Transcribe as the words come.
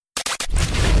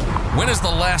When is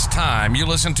the last time you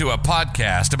listened to a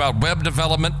podcast about web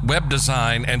development, web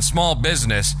design, and small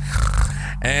business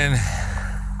and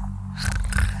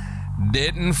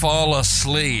didn't fall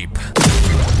asleep?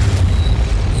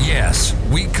 Yes,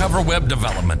 we cover web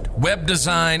development, web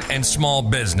design, and small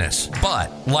business, but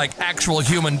like actual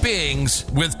human beings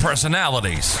with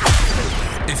personalities.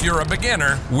 If you're a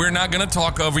beginner, we're not going to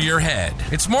talk over your head.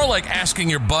 It's more like asking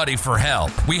your buddy for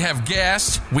help. We have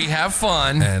guests, we have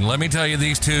fun, and let me tell you,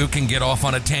 these two can get off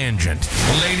on a tangent.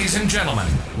 Ladies and gentlemen,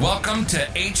 welcome to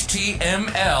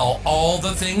HTML All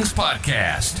the Things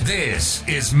Podcast. This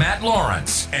is Matt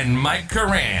Lawrence and Mike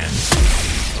Curran.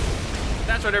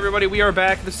 That's right, everybody. We are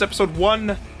back. This is episode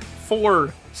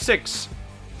 146.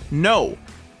 No.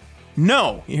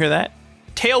 You hear that?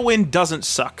 Tailwind doesn't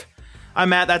suck. I'm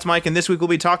Matt, that's Mike, and this week we'll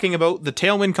be talking about the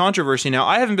Tailwind controversy. Now,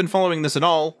 I haven't been following this at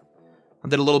all. I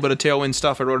did a little bit of Tailwind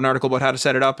stuff. I wrote an article about how to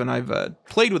set it up, and I've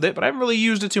played with it, but I haven't really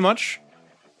used it too much.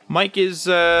 Mike was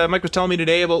telling me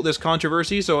today about this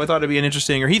controversy, so I thought he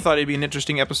thought it'd be an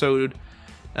interesting episode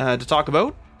to talk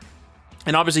about.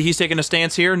 And obviously, he's taking a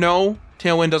stance here. No,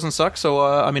 Tailwind doesn't suck, so,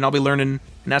 I'll be learning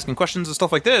and asking questions and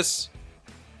stuff like this.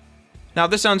 Now,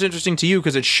 if this sounds interesting to you,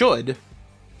 because it should,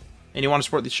 and you want to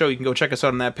support the show, you can go check us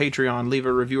out on that Patreon, leave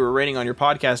a review or rating on your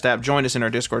podcast app, join us in our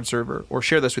Discord server, or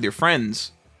share this with your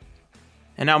friends.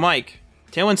 And now, Mike,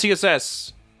 Tailwind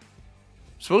CSS,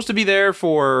 supposed to be there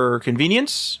for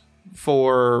convenience,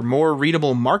 for more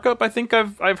readable markup, I think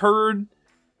I've heard,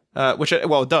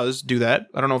 it does do that.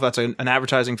 I don't know if that's an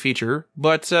advertising feature,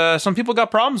 but some people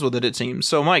got problems with it, it seems.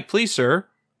 So, Mike, please, sir,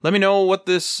 let me know what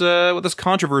this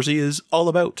controversy is all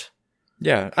about.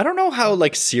 Yeah, I don't know how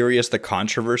serious the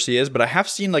controversy is, but I have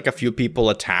seen a few people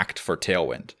attacked for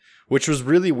Tailwind, which was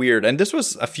really weird. And this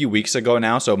was a few weeks ago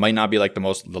now, so it might not be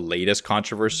the latest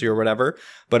controversy or whatever.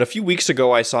 But a few weeks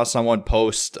ago, I saw someone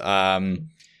post that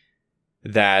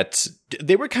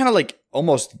they were kind of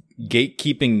almost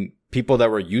gatekeeping people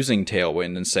that were using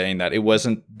Tailwind and saying that it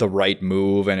wasn't the right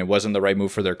move and it wasn't the right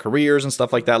move for their careers and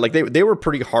stuff like that. They were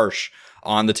pretty harsh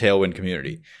on the Tailwind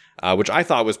community. Which I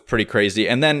thought was pretty crazy.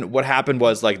 And then what happened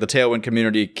was the Tailwind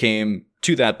community came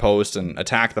to that post and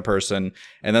attacked the person.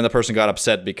 And then the person got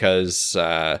upset because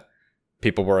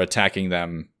people were attacking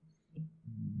them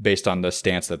based on the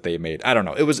stance that they made. I don't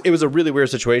know. It was a really weird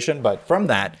situation. But from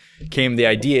that came the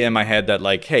idea in my head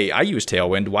that hey, I use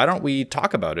Tailwind. Why don't we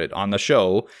talk about it on the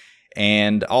show?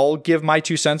 And I'll give my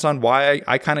 2 cents on why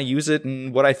I kind of use it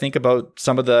and what I think about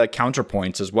some of the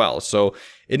counterpoints as well. So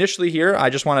initially here, I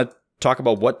just want to talk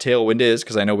about what Tailwind is,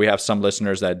 because I know we have some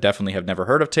listeners that definitely have never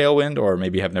heard of Tailwind or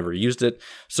maybe have never used it.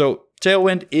 So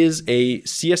Tailwind is a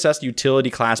CSS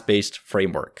utility class-based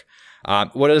framework.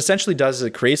 What it essentially does is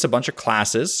it creates a bunch of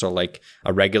classes, so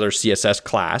a regular CSS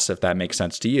class, if that makes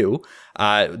sense to you,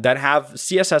 that have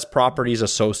CSS properties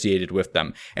associated with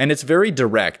them. And it's very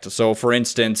direct. So for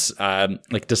instance,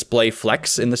 display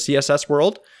flex in the CSS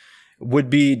world would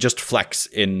be just flex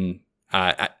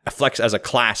flex as a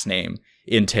class name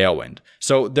in Tailwind.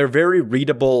 So they're very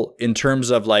readable in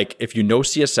terms of if you know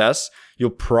CSS,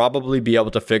 you'll probably be able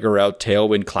to figure out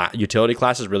Tailwind utility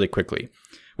classes really quickly,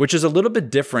 which is a little bit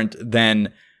different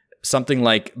than something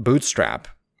like Bootstrap,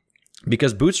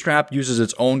 because Bootstrap uses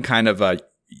its own kind of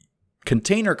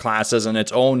container classes and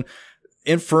its own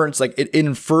inference. It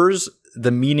infers the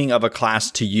meaning of a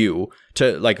class to you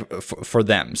for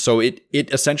them. So it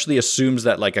essentially assumes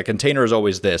that a container is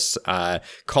always this,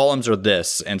 columns are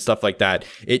this, and stuff like that.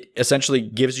 It essentially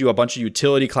gives you a bunch of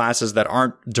utility classes that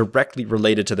aren't directly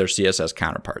related to their CSS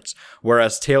counterparts.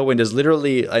 Whereas Tailwind is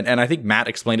literally, and I think Matt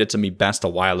explained it to me best a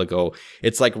while ago,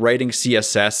 it's like writing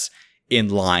CSS in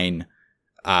line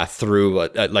through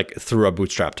a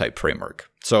Bootstrap type framework.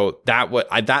 So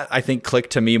that I think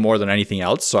clicked to me more than anything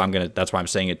else. So that's why I'm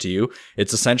saying it to you.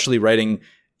 It's essentially writing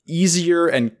easier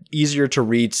and easier to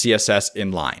read CSS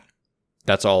in line.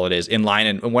 That's all it is, in line.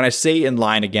 And when I say in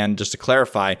line, again, just to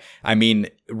clarify, I mean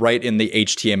right in the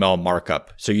HTML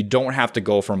markup. So you don't have to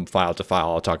go from file to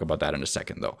file. I'll talk about that in a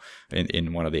second, though,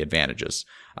 in one of the advantages.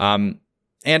 And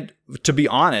to be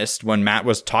honest, when Matt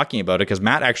was talking about it, because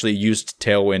Matt actually used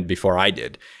Tailwind before I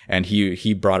did, and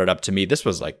he brought it up to me. This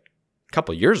was a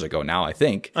couple years ago now, I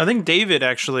think. I think David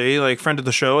actually, friend of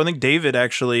the show, I think David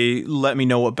actually let me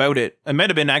know about it. It might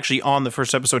have been actually on the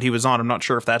first episode he was on. I'm not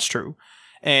sure if that's true.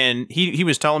 And he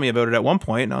was telling me about it at one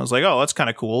point, and I was like, oh, that's kind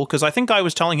of cool, because I think I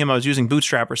was telling him I was using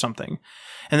Bootstrap or something.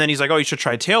 And then he's like, oh, you should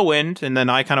try Tailwind. And then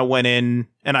I kind of went in,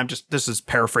 and this is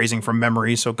paraphrasing from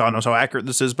memory, so God knows how accurate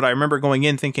this is, but I remember going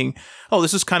in thinking, oh,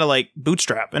 this is kind of like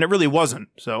Bootstrap, and it really wasn't.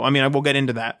 So, I mean, I will get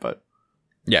into that, but.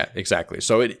 Yeah, exactly.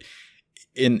 So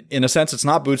in a sense, it's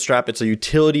not Bootstrap. It's a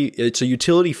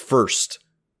utility first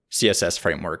CSS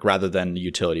framework rather than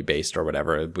utility based or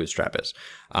whatever Bootstrap is.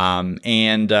 That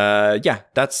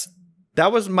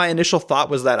was my initial thought,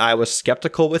 was that I was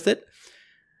skeptical with it.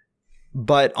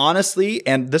 But honestly,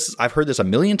 and I've heard this a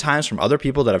million times from other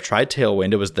people that have tried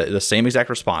Tailwind. It was the same exact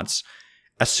response.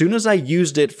 As soon as I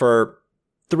used it for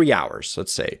 3 hours,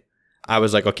 let's say, I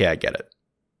was like, okay, I get it.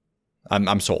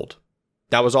 I'm sold.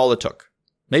 That was all it took.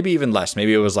 Maybe even less.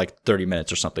 Maybe it was like 30 minutes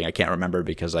or something. I can't remember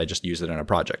because I just used it in a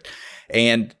project.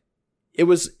 And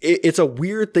it's a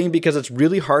weird thing because it's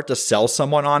really hard to sell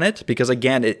someone on it, because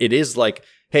again, it is like,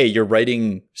 hey, you're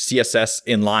writing CSS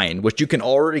inline, which you can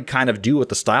already kind of do with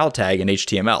the style tag in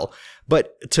HTML.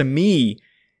 But to me,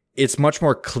 it's much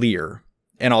more clear.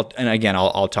 And I'll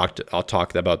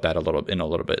talk about that in a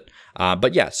little bit.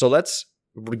 But yeah, so let's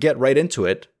get right into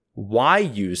it. Why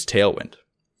use Tailwind?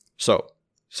 So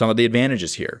some of the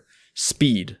advantages here.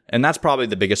 Speed. And that's probably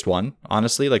the biggest one,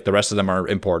 honestly. Like, the rest of them are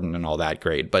important and all that,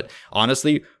 great. But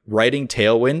honestly, writing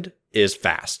Tailwind is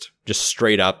fast. Just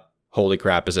straight up, holy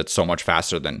crap, is it so much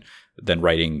faster than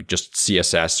writing just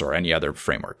CSS or any other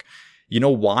framework. You know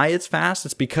why it's fast?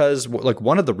 It's because, like,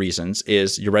 one of the reasons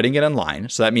is you're writing it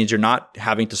inline. So that means you're not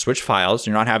having to switch files.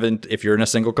 You're not having, if you're in a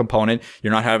single component,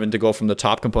 you're not having to go from the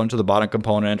top component to the bottom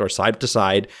component or side to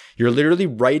side. You're literally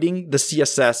writing the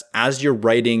CSS as you're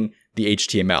writing the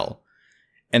HTML.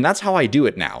 And that's how I do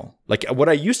it now. Like, what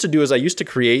I used to do is I used to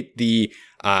create the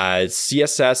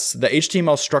CSS, the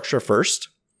HTML structure first.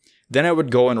 Then I would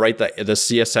go and write the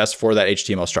CSS for that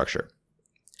HTML structure.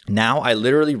 Now I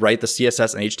literally write the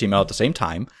CSS and HTML at the same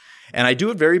time. And I do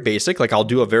it very basic. Like, I'll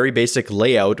do a very basic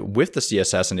layout with the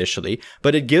CSS initially,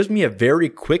 but it gives me a very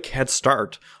quick head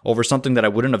start over something that I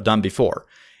wouldn't have done before.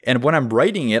 And when I'm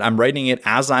writing it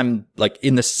as I'm like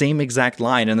in the same exact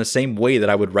line, in the same way that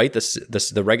I would write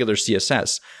the regular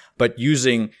CSS, but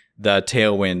using the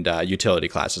Tailwind utility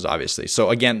classes, obviously.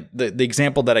 So again, the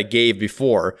example that I gave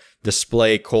before,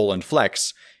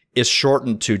 display::flex, is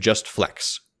shortened to just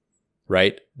flex,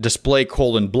 right?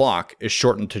 Display::block is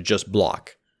shortened to just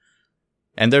block.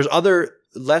 And there's other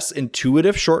less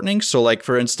intuitive shortenings. So like,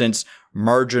 for instance,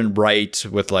 margin right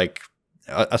with like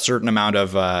a certain amount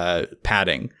of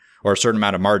padding or a certain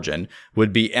amount of margin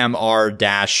would be MR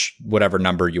dash whatever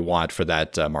number you want for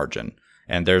that margin.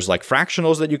 And there's like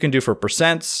fractionals that you can do for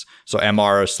percents. So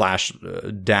MR slash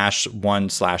dash 1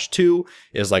 slash 2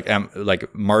 is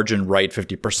like margin right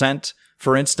 50%,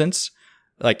 for instance.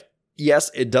 Like,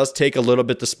 yes, it does take a little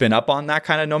bit to spin up on that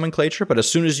kind of nomenclature, but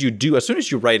as soon as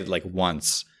you write it like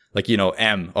once, like, you know,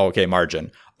 M, okay,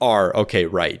 margin, R, okay,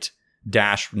 right,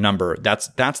 dash number, that's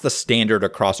the standard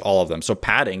across all of them. So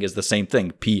padding is the same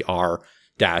thing, PR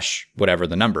dash whatever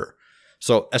the number.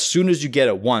 So as soon as you get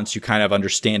it once, you kind of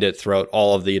understand it throughout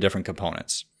all of the different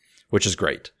components, which is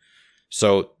great.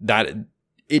 So that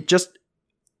it just,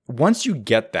 once you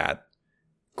get that,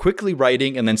 quickly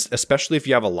writing, and then especially if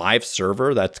you have a live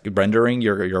server that's rendering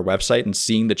your website and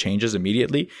seeing the changes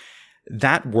immediately,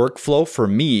 that workflow for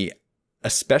me,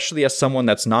 especially as someone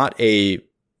that's not a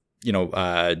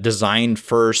design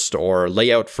first or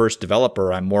layout first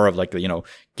developer, I'm more of like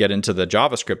get into the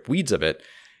JavaScript weeds of it.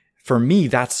 For me,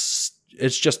 it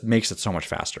just makes it so much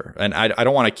faster. And I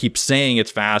don't want to keep saying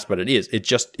it's fast, but it is. It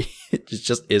just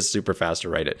is super fast to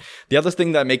write it. The other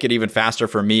thing that make it even faster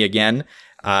for me, again,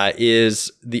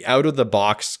 is the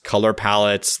out-of-the-box color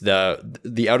palettes,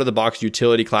 the out-of-the-box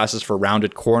utility classes for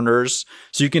rounded corners.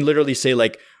 So you can literally say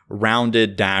like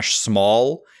rounded dash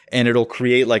small, and it'll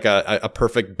create like a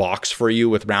perfect box for you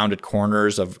with rounded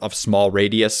corners of small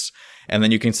radius. And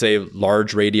then you can say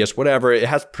large radius, whatever. It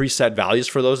has preset values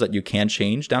for those that you can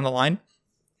change down the line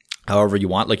however you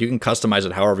want. Like, you can customize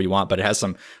it however you want, but it has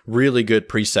some really good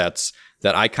presets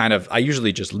that I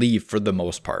usually just leave for the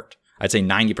most part. I'd say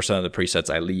 90% of the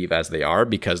presets I leave as they are,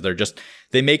 because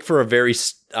they make for a very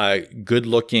good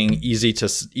looking, easy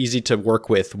to work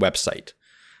with website.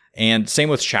 And same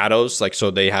with shadows. Like,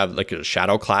 so they have like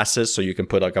shadow classes, so you can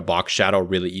put like a box shadow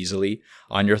really easily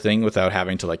on your thing without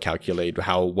having to like calculate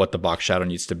what the box shadow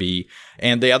needs to be.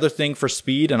 And the other thing for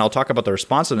speed, and I'll talk about the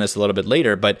responsiveness a little bit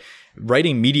later, but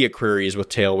writing media queries with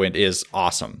Tailwind is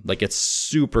awesome. Like, it's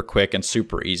super quick and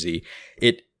super easy.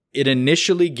 It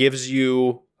initially gives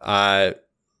you it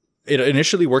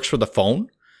initially works for the phone.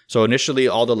 So initially,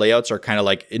 all the layouts are kind of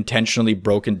like intentionally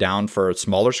broken down for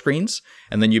smaller screens,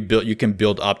 and then you can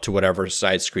build up to whatever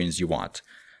size screens you want.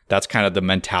 That's kind of the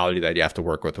mentality that you have to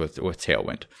work with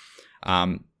Tailwind.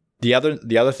 The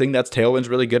other thing that Tailwind's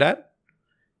really good at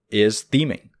is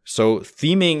theming. So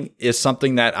theming is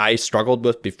something that I struggled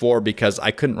with before because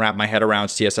I couldn't wrap my head around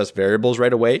CSS variables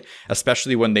right away,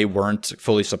 especially when they weren't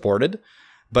fully supported.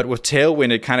 But with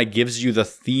Tailwind, it kind of gives you the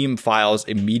theme files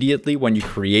immediately when you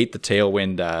create the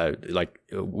Tailwind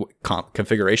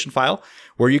configuration file,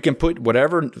 where you can put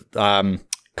whatever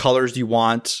colors you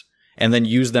want and then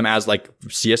use them as like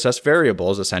CSS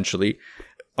variables essentially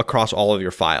across all of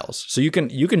your files. So you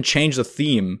can change the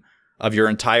theme of your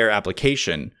entire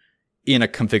application in a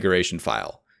configuration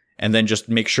file, and then just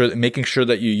making sure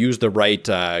that you use the right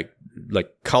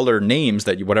color names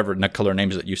color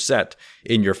names that you set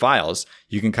in your files.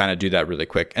 You can kind of do that really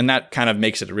quick, and that kind of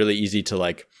makes it really easy to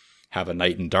like have a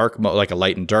light and dark mode, like a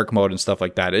light and dark mode and stuff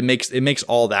like that. It makes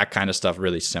all that kind of stuff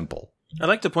really simple. I'd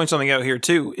like to point something out here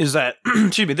too, is that,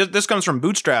 excuse me, this comes from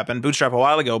Bootstrap, and Bootstrap a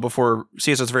while ago before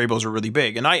CSS variables were really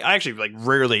big. And I actually like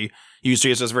rarely use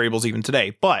CSS variables even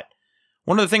today. But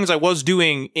one of the things I was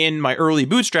doing in my early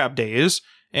Bootstrap days,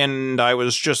 and I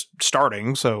was just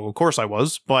starting, so of course I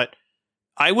was, but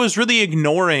I was really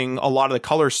ignoring a lot of the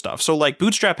color stuff. So like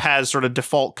Bootstrap has sort of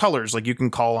default colors, like you can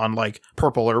call on like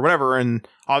purple or whatever, and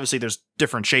obviously there's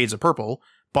different shades of purple,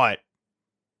 but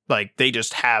like they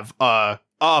just have a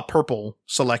purple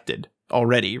selected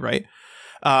already, right?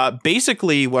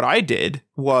 Basically what I did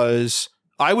was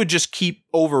I would just keep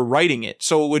overwriting it.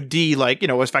 So it would be like,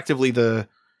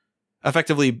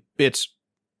 effectively it's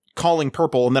calling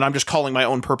purple, and then I'm just calling my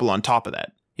own purple on top of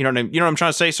that. You know what I'm trying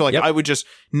to say? So like, yep. I would just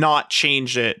not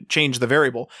change the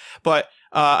variable. But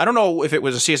I don't know if it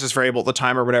was a CSS variable at the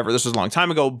time or whatever. This was a long time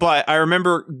ago. But I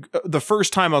remember the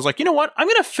first time I was like, you know what? I'm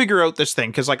going to figure out this thing.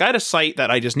 Because like I had a site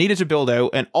that I just needed to build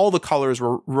out, and all the colors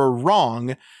were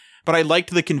wrong. But I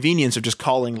liked the convenience of just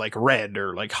calling like red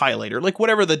or like highlighter, like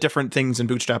whatever the different things in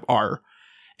Bootstrap are.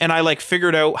 And I like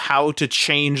figured out how to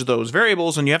change those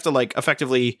variables. And you have to like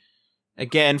effectively,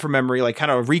 again, from memory, like kind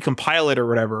of recompile it or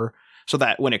whatever, so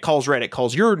that when it calls red, it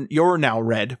calls you're now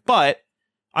red. But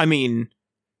I mean,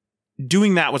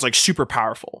 doing that was like super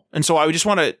powerful. And so I just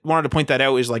wanted to point that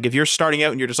out, is like, if you're starting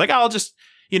out and you're just like, I'll just,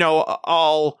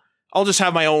 I'll just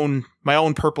have my own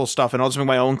purple stuff, and I'll just make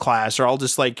my own class, or I'll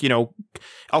just like,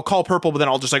 I'll call purple, but then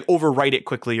I'll just like overwrite it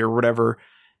quickly or whatever.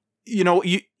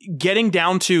 Getting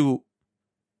down to,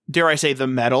 dare I say, the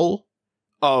metal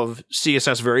of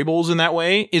CSS variables in that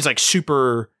way is like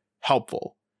super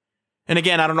helpful. And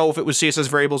again, I don't know if it was CSS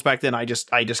variables back then. I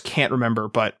just can't remember,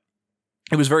 but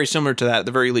it was very similar to that at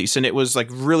the very least. And it was like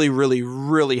really, really,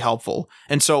 really helpful.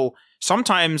 And so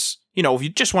sometimes, if you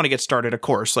just want to get started, of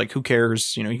course, like who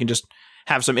cares? You can just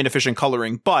have some inefficient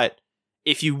coloring. But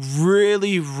if you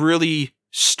really, really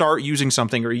start using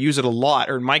something or use it a lot,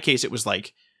 or in my case, it was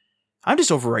like, I'm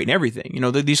just overwriting everything.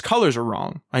 These colors are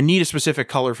wrong. I need a specific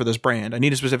color for this brand. I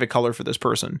need a specific color for this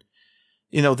person.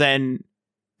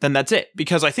 Then that's it.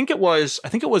 Because I think it was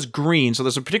green. So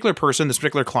there's a particular person, this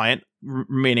particular client,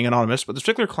 remaining anonymous, but this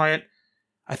particular client,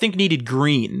 I think, needed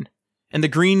green. And the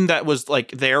green that was like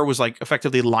there was like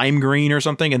effectively lime green or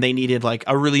something, and they needed like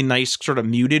a really nice sort of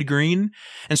muted green.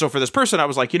 And so for this person, I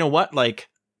was like, you know what? Like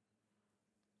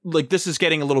this is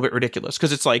getting a little bit ridiculous,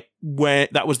 because it's like when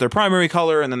that was their primary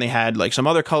color, and then they had like some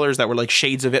other colors that were like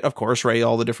shades of it, of course, right?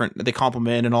 All the different, they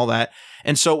complement and all that.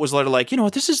 And so it was literally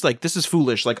like, this is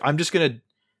foolish. Like, I'm just going to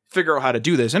figure out how to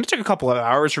do this. And it took a couple of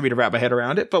hours for me to wrap my head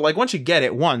around it. But like, once you get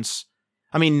it once,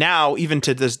 I mean, now, even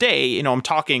to this day, I'm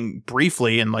talking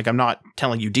briefly, and like, I'm not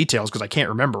telling you details because I can't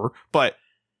remember, but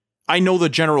I know the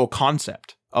general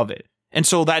concept of it. And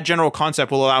so that general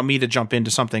concept will allow me to jump into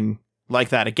something like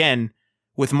that again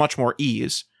with much more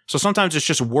ease. So sometimes it's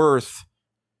just worth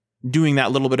doing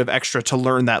that little bit of extra to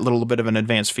learn that little bit of an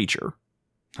advanced feature.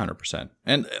 100%.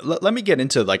 And let me get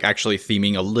into like actually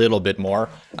theming a little bit more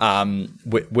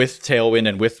with Tailwind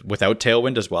and without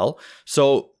Tailwind as well.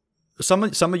 So some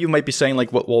of you might be saying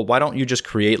like, well, why don't you just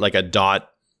create like a dot,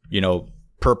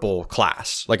 purple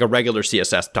class, like a regular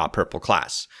CSS dot purple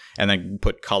class, and then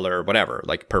put color, whatever,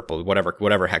 like purple,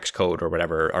 whatever hex code or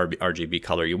whatever RGB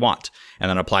color you want, and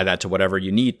then apply that to whatever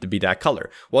you need to be that color.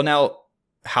 Well, now,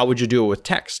 how would you do it with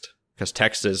text? Because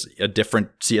text is a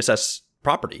different CSS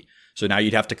property. So now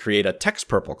you'd have to create a text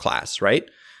purple class, right?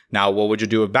 Now, what would you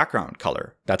do with background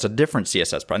color? That's a different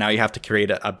CSS. Now you have to create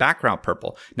a background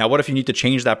purple. Now, what if you need to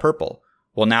change that purple?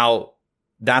 Well, now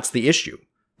that's the issue.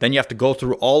 Then you have to go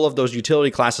through all of those utility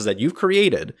classes that you've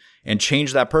created and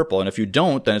change that purple. And if you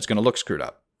don't, then it's going to look screwed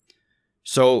up.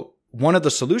 So one of the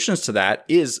solutions to that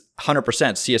is 100%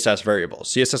 CSS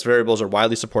variables. CSS variables are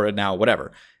widely supported now,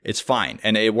 whatever. It's fine.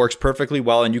 And it works perfectly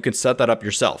well. And you can set that up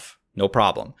yourself. No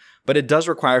problem. But it does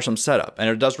require some setup, and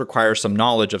it does require some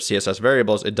knowledge of CSS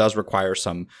variables. It does require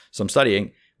some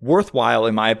studying. worthwhile,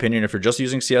 in my opinion, if you're just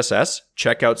using CSS,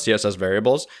 check out CSS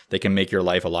variables. They can make your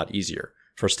life a lot easier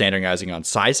for standardizing on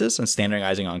sizes and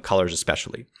standardizing on colors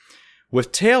especially.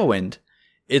 With Tailwind,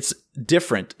 it's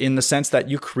different in the sense that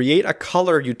you create a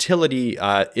color utility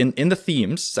in the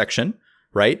themes section,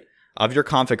 right, of your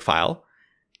config file.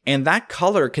 And that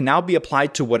color can now be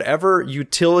applied to whatever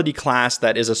utility class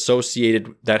that is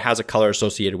associated, that has a color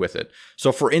associated with it.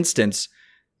 So for instance,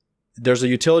 there's a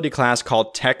utility class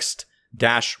called text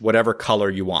dash whatever color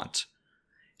you want.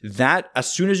 That,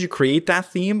 as soon as you create that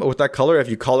theme with that color, if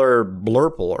you color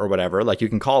blurple or whatever, like you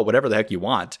can call it whatever the heck you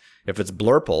want. If it's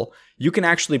blurple, you can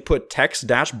actually put text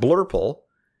dash blurple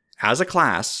as a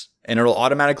class and it'll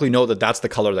automatically know that that's the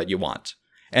color that you want.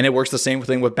 And it works the same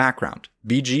thing with background.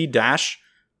 BG dash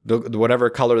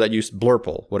whatever color that you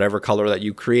blurple, whatever color that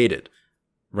you created,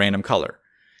 random color.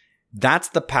 That's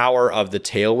the power of the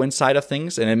Tailwind side of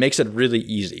things, and it makes it really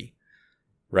easy,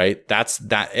 right? That's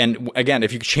that. And again,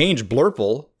 if you change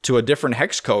blurple to a different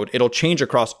hex code, it'll change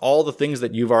across all the things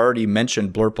that you've already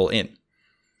mentioned blurple in.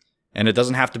 And it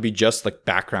doesn't have to be just like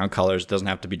background colors. It doesn't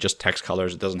have to be just text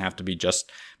colors. It doesn't have to be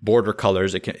just border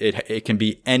colors. It can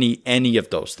be any of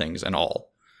those things and all.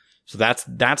 So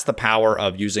that's the power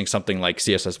of using something like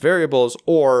CSS variables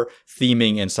or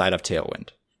theming inside of Tailwind.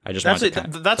 I just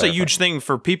that's a huge thing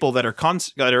for people that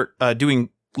are doing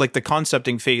like the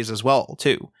concepting phase as well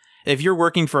too. If you're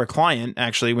working for a client,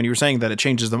 actually, when you were saying that it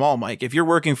changes them all, Mike, if you're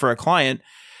working for a client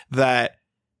that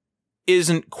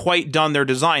isn't quite done their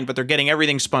design, but they're getting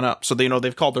everything spun up. So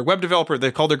they've called their web developer,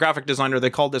 they've called their graphic designer, they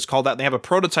called this, called that. They have a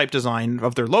prototype design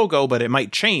of their logo, but it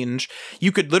might change.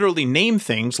 You could literally name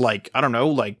things like, I don't know,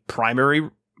 like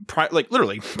primary,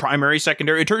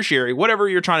 secondary, tertiary, whatever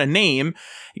you're trying to name,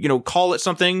 call it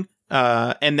something.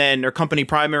 And then their company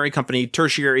primary, company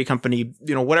tertiary, company,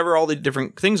 whatever all the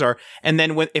different things are. And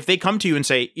then if they come to you and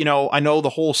say, I know the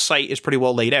whole site is pretty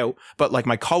well laid out, but like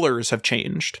my colors have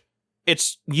changed.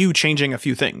 It's you changing a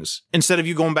few things instead of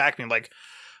you going back and being like,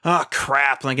 oh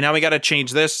crap. Like now we got to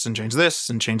change this and change this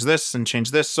and change this and change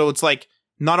this. So it's like,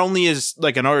 not only is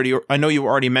like I know you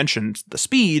already mentioned the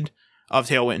speed of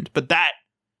Tailwind, but that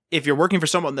if you're working for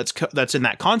someone that's in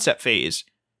that concept phase,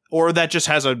 or that just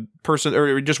has a person, or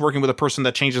you're just working with a person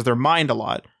that changes their mind a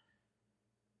lot,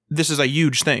 this is a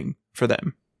huge thing for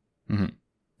them. Mm-hmm.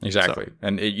 Exactly. So.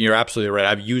 And you're absolutely right.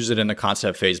 I've used it in the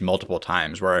concept phase multiple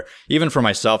times where even for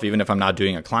myself, even if I'm not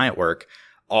doing a client work,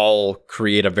 I'll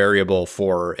create a variable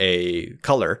for a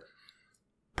color,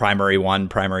 primary 1,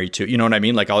 primary 2. You know what I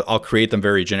mean? Like I'll create them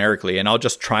very generically and I'll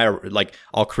just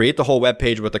I'll create the whole web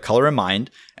page with the color in mind.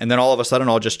 And then all of a sudden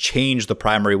I'll just change the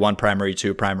primary 1, primary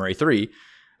 2, primary 3,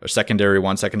 or secondary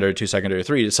 1, secondary 2, secondary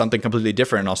 3 to something completely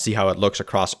different. And I'll see how it looks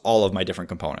across all of my different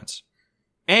components.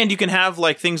 And you can have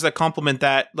like things that complement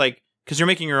that, like, because you're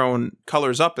making your own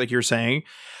colors up, like you're saying,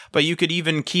 but you could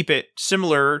even keep it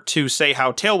similar to, say,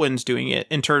 how Tailwind's doing it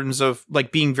in terms of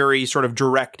like being very sort of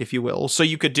direct, if you will. So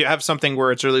you could have something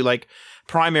where it's really like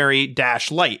primary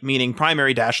dash light, meaning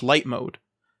primary dash light mode,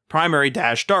 primary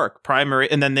dash dark,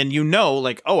 primary, and then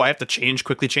like, oh, I have to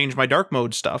quickly change my dark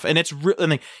mode stuff, and it's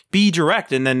like be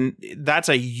direct, and then that's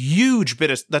a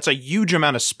huge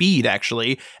amount of speed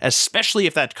actually, especially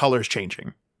if that color is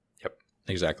changing. Yep,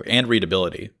 exactly, and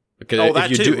readability,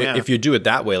 because if you do it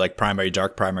that way, like primary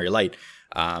dark, primary light,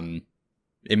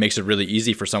 it makes it really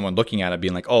easy for someone looking at it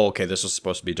being like, oh, okay, this is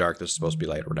supposed to be dark, this is supposed to be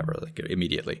light, or whatever, like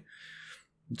immediately.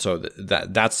 So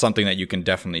that's something that you can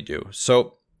definitely do.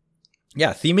 So.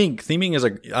 Yeah, theming is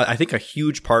I think a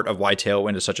huge part of why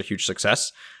Tailwind is such a huge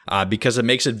success, because it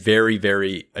makes it very,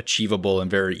 very achievable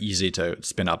and very easy to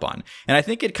spin up on. And I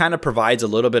think it kind of provides a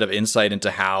little bit of insight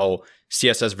into how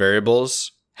CSS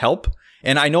variables help.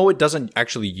 And I know it doesn't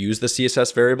actually use the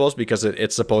CSS variables because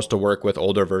it's supposed to work with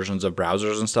older versions of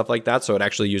browsers and stuff like that. So it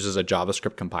actually uses a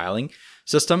JavaScript compiling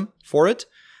system for it.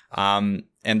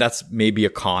 And that's maybe a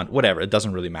con, whatever. It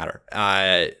doesn't really matter.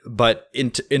 But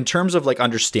in terms of like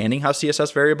understanding how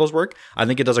CSS variables work, I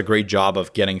think it does a great job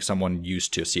of getting someone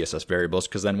used to CSS variables,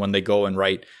 because then when they go and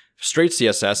write straight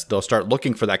CSS, they'll start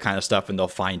looking for that kind of stuff and they'll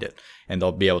find it and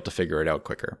they'll be able to figure it out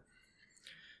quicker.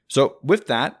 So with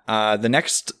that, the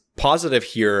next positive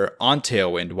here on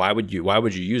Tailwind, why would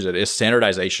you use it, is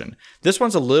standardization. This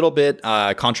one's a little bit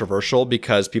controversial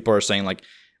because people are saying like,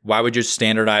 why would you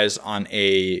standardize on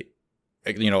a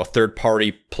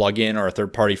third-party plugin or a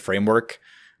third-party framework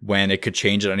when it could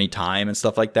change at any time and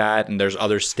stuff like that? And there's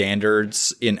other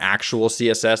standards in actual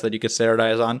CSS that you could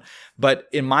standardize on. But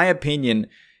in my opinion,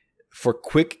 for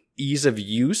quick ease of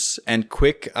use and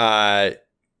quick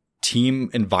team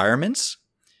environments,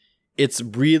 it's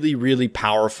really, really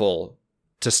powerful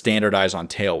to standardize on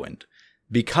Tailwind,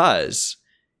 because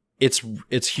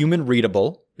it's human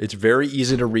readable. It's very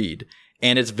easy to read,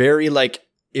 and it's very like,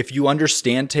 if you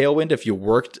understand Tailwind, if you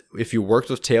worked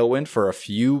with Tailwind for a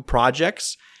few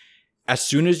projects, as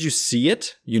soon as you see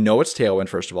it, you know it's Tailwind,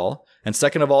 first of all, and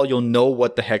second of all, you'll know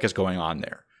what the heck is going on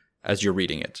there as you're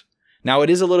reading it. Now, it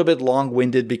is a little bit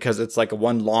long-winded because it's like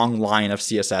one long line of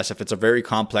CSS. If it's a very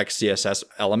complex CSS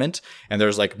element and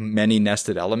there's like many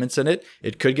nested elements in it,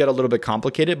 it could get a little bit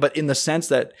complicated, but in the sense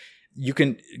that you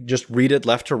can just read it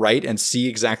left to right and see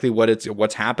exactly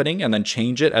what's happening and then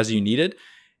change it as you need it.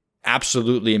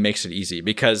 Absolutely, it makes it easy,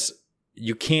 because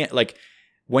you can't, like,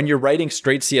 when you're writing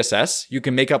straight CSS, you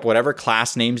can make up whatever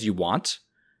class names you want.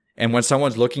 And when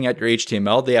someone's looking at your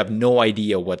HTML, they have no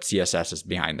idea what CSS is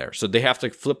behind there. So they have to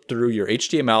flip through your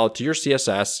HTML to your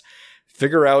CSS,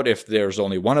 figure out if there's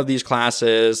only one of these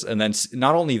classes. And then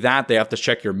not only that, they have to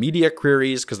check your media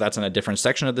queries, because that's in a different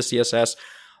section of the CSS.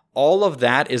 All of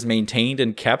that is maintained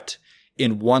and kept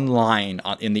in one line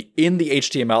in the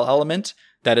HTML element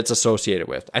that it's associated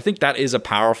with. I think that is a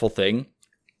powerful thing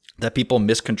that people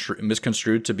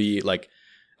misconstrued to be like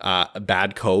a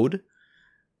bad code.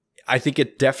 I think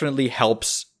it definitely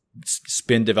helps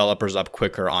spin developers up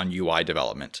quicker on UI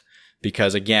development,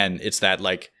 because again, it's that,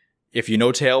 like, if you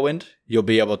know Tailwind, you'll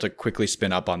be able to quickly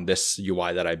spin up on this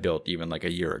UI that I built even like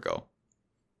a year ago.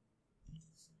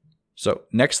 So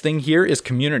next thing here is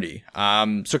community.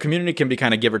 So community can be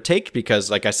kind of give or take,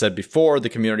 because like I said before, the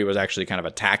community was actually kind of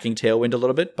attacking Tailwind a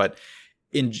little bit, but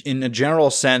in a general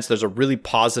sense, there's a really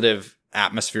positive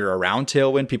atmosphere around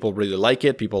Tailwind. People really like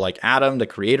it. People like Adam, the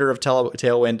creator of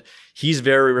Tailwind. He's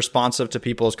very responsive to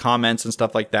people's comments and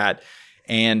stuff like that.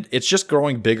 And it's just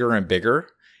growing bigger and bigger.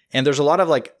 And there's a lot of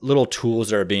like little tools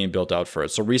that are being built out for it.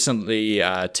 So recently,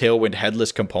 Tailwind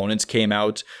headless components came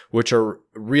out, which are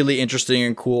really interesting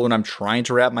and cool. And I'm trying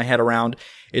to wrap my head around.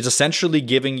 It's essentially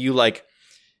giving you like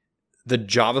the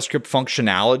JavaScript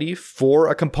functionality for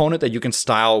a component that you can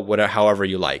style however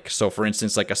you like. So for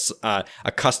instance, like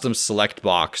a custom select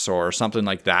box or something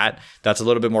like that, that's a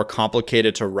little bit more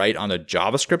complicated to write on the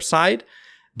JavaScript side,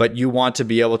 but you want to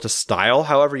be able to style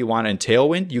however you want in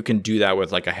Tailwind, you can do that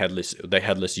with like the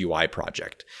headless UI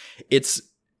project.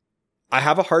 I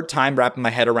have a hard time wrapping my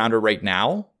head around it right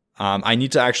now. I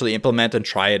need to actually implement and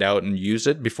try it out and use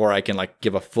it before I can like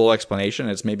give a full explanation.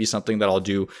 It's maybe something that I'll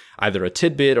do either a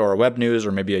tidbit or a web news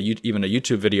or maybe even a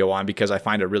YouTube video on, because I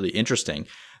find it really interesting.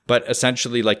 But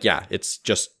essentially, like, yeah, it's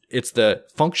the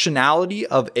functionality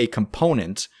of a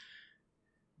component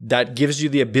that gives you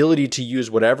the ability to use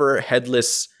whatever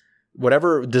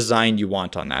design you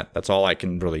want on that. That's all I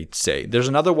can really say. There's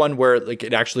another one where like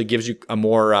it actually gives you a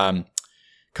more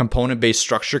component-based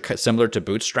structure similar to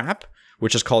Bootstrap,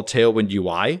 which is called Tailwind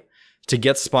UI. To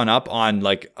get spun up on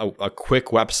like a quick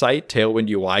website, Tailwind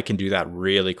UI can do that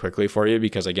really quickly for you,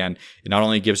 because again, it not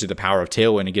only gives you the power of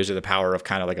Tailwind, it gives you the power of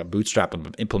kind of like a Bootstrap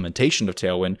implementation of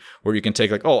Tailwind, where you can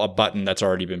take like, a button that's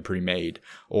already been pre-made,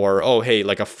 or, hey,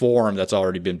 like a form that's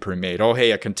already been pre-made, hey,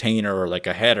 a container or like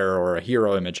a header or a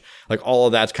hero image, like all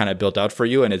of that's kind of built out for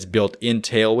you, and it's built in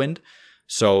Tailwind.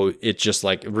 So it's just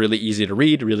like really easy to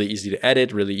read, really easy to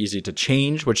edit, really easy to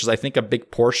change, which is, I think, a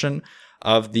big portion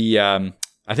of the,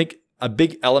 I think a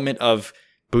big element of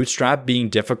Bootstrap being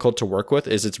difficult to work with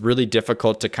is it's really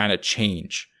difficult to kind of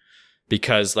change,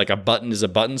 because like a button is a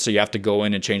button. So you have to go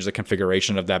in and change the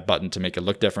configuration of that button to make it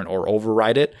look different or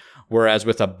override it. Whereas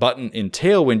with a button in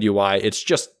Tailwind UI, it's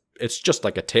just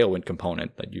like a Tailwind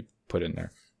component that you put in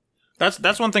there.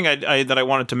 That's one thing that I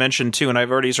wanted to mention too, and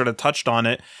I've already sort of touched on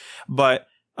it, but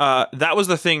that was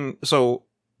the thing. So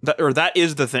that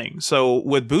is the thing. So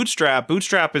with Bootstrap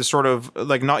is sort of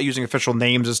like, not using official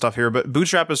names and stuff here, but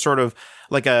Bootstrap is sort of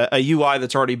like a UI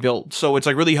that's already built. So it's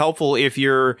like really helpful if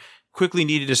you're quickly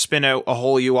needed to spin out a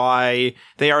whole UI.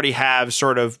 They already have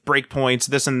sort of breakpoints,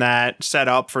 this and that set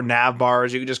up for nav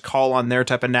bars. You can just call on their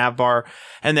type of nav bar,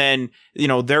 and then,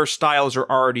 their styles are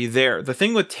already there. The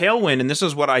thing with Tailwind, and this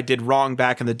is what I did wrong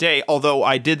back in the day, although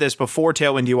I did this before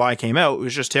Tailwind UI came out, it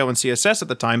was just Tailwind CSS at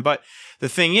the time, but the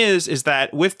thing is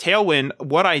that with Tailwind,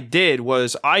 what I did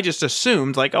was I just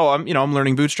assumed like, I'm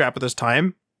learning Bootstrap at this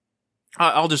time.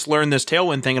 I'll just learn this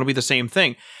Tailwind thing. It'll be the same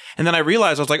thing. And then I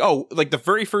realized I was like, the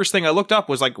very first thing I looked up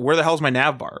was like, where the hell's my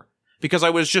nav bar? Because I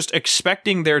was just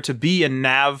expecting there to be a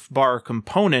nav bar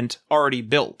component already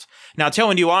built. Now,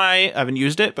 Tailwind UI, I haven't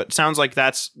used it, but it sounds like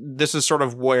this is sort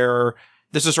of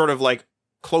like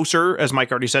closer, as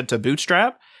Mike already said, to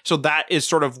Bootstrap. So that is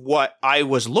sort of what I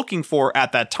was looking for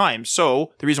at that time.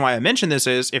 So the reason why I mentioned this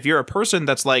is if you're a person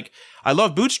that's like, I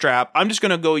love Bootstrap, I'm just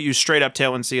going to go use straight up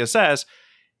Tailwind CSS,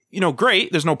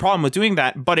 great. There's no problem with doing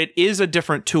that, but it is a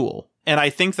different tool. And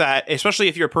I think that, especially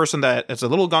if you're a person that's a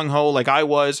little gung-ho like I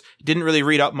was, didn't really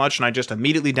read up much, and I just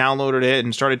immediately downloaded it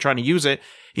and started trying to use it,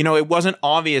 it wasn't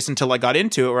obvious until I got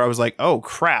into it where I was like, oh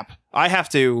crap, I have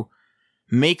to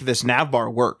make this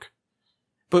navbar work.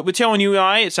 But with Tailwind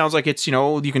UI, it sounds like it's,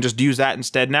 you can just use that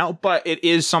instead now, but it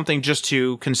is something just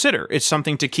to consider. It's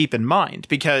something to keep in mind,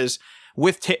 because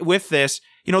with this,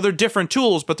 they're different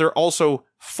tools, but they're also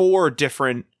four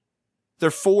different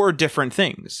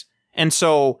things. And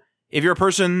so if you're a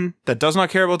person that does not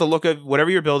care about the look of whatever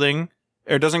you're building,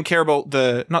 or doesn't care about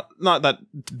not that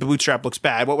Bootstrap looks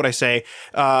bad, what would I say?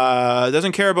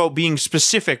 Doesn't care about being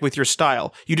specific with your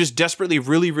style. You just desperately,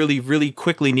 really, really, really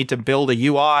quickly need to build a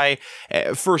UI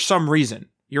for some reason.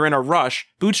 You're in a rush.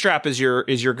 Bootstrap is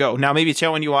your go. Now, maybe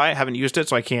Tailwind UI, I haven't used it,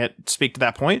 so I can't speak to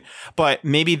that point, but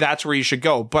maybe that's where you should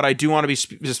go. But I do want to be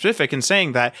specific in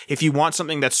saying that if you want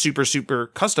something that's super,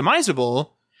 super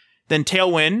customizable, then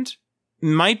Tailwind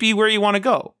might be where you want to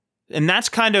go. And that's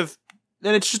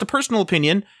and it's just a personal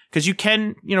opinion, because you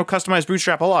can, customize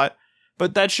Bootstrap a lot,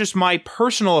 but that's just my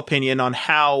personal opinion on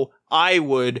how I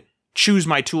would choose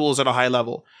my tools at a high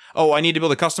level. Oh, I need to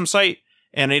build a custom site,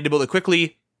 and I need to build it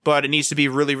quickly, but it needs to be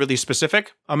really, really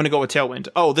specific. I'm going to go with Tailwind.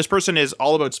 Oh, this person is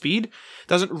all about speed,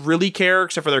 doesn't really care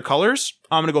except for their colors.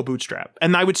 I'm going to go Bootstrap.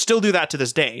 And I would still do that to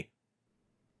this day.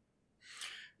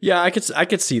 Yeah, I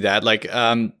could see that. Like,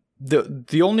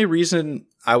 the only reason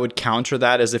I would counter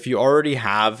that is if you already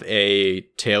have a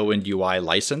Tailwind UI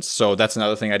license. So that's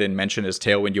another thing I didn't mention, is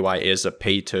Tailwind UI is a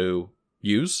pay to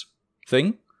use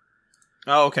thing.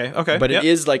 Oh, okay. But it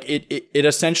is like, it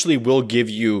essentially will give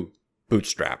you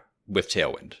Bootstrap with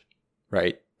Tailwind,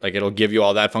 right? Like, it'll give you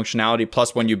all that functionality.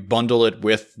 Plus, when you bundle it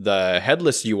with the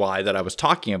headless UI that I was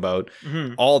talking about,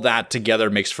 all that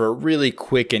together makes for a really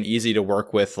quick and easy to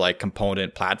work with, like,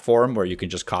 component platform where you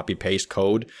can just copy paste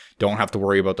code. Don't have to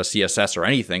worry about the CSS or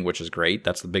anything, which is great.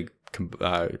 That's the big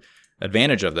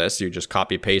advantage of this. You just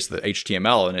copy paste the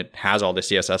HTML and it has all the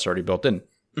CSS already built in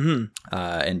and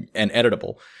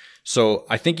editable. So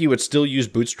I think you would still use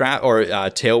Bootstrap or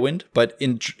Tailwind, but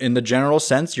in the general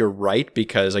sense, you're right,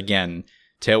 because again,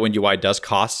 Tailwind UI does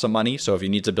cost some money. So if you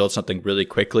need to build something really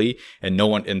quickly and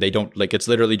they don't, like, it's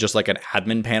literally just like an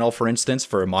admin panel, for instance,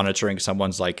 for monitoring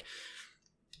someone's, like,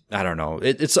 I don't know.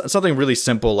 It's something really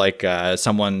simple, like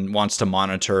someone wants to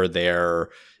monitor their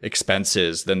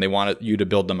expenses, then they want you to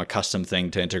build them a custom thing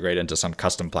to integrate into some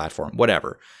custom platform,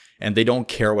 whatever. And they don't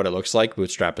care what it looks like.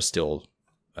 Bootstrap is still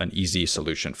an easy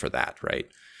solution for that, right?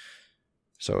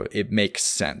 So it makes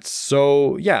sense.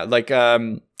 So yeah, like,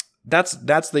 that's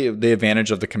the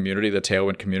advantage of the community, the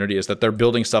Tailwind community, is that they're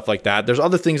building stuff like that. There's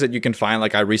other things that you can find.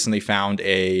 Like, I recently found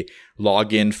a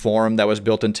login form that was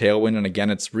built in Tailwind. And again,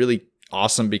 it's really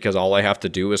awesome because all I have to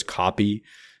do is copy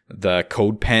the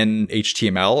CodePen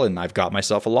HTML and I've got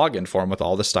myself a login form with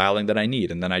all the styling that I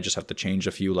need. And then I just have to change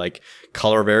a few, like,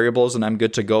 color variables and I'm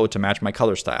good to go to match my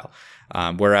color style.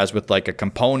 Whereas with, like, a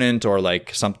component or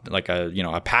like something like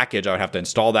a package, I would have to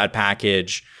install that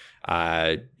package,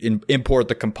 import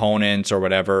the components or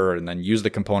whatever, and then use the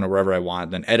component wherever I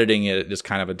want. Then editing it is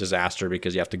kind of a disaster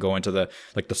because you have to go into the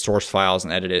source files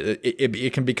and edit it.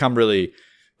 It can become really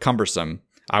cumbersome.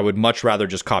 I would much rather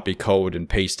just copy code and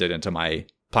paste it into my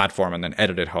platform and then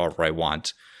edit it however I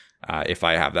want, if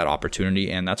I have that opportunity.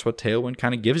 And that's what Tailwind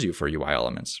kind of gives you for UI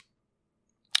elements.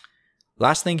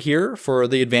 Last thing here for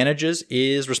the advantages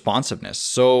is responsiveness.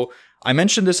 So I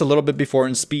mentioned this a little bit before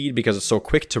in speed because it's so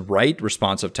quick to write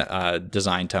responsive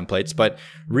design templates, but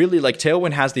really, like,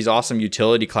 Tailwind has these awesome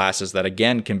utility classes that,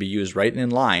 again, can be used right in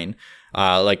line.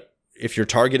 Like, if you're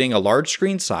targeting a large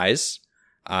screen size,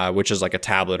 which is like a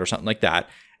tablet or something like that,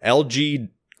 LG :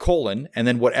 and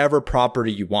then whatever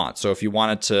property you want. So if you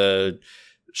wanted to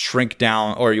shrink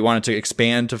down or you wanted to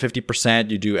expand to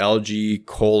 50%, you do LG :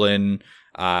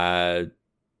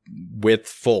 width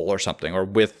full or something, or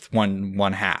width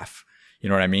one half. You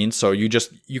know what I mean? So you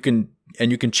can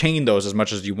chain those as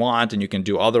much as you want, and you can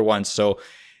do other ones. So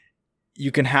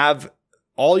you can have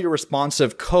all your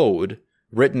responsive code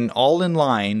written all in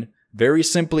line, very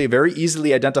simply, very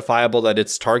easily identifiable that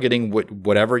it's targeting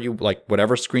whatever you like,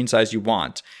 whatever screen size you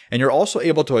want. And you're also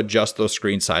able to adjust those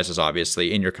screen sizes,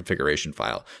 obviously, in your configuration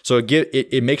file. So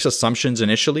it makes assumptions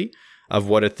initially of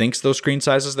what it thinks those screen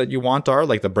sizes that you want are,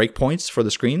 like the breakpoints for the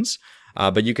screens.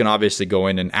 But you can obviously go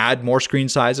in and add more screen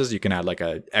sizes. You can add like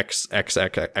a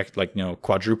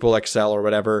quadruple XL or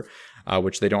whatever,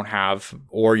 which they don't have,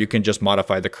 or you can just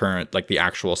modify the current, like the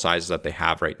actual sizes that they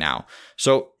have right now.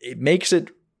 So it makes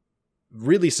it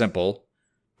really simple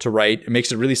to write. It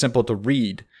makes it really simple to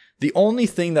read. The only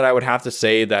thing that I would have to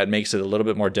say that makes it a little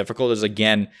bit more difficult is,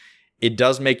 again, it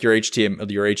does make your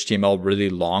HTML really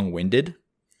long-winded.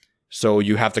 So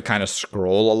you have to kind of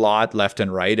scroll a lot left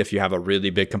and right if you have a really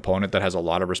big component that has a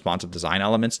lot of responsive design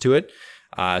elements to it.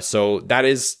 So that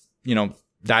is,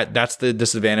 that's the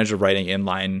disadvantage of writing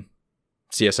inline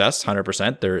CSS,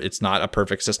 100%. It's not a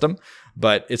perfect system,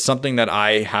 but it's something that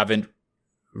I haven't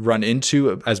run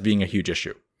into as being a huge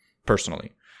issue,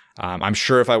 personally. I'm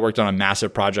sure if I worked on a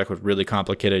massive project with really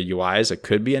complicated UIs, it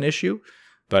could be an issue.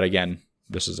 But again,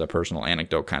 this is a personal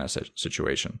anecdote kind of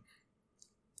situation.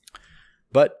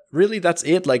 But really, that's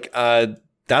it. Like,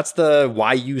 that's the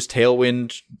why use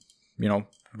Tailwind,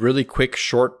 really quick,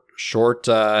 short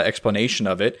explanation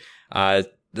of it.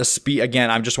 The speed,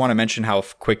 again, I just want to mention how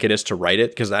quick it is to write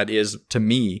it, because that is, to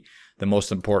me, the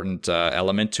most important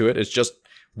element to it. It's just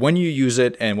when you use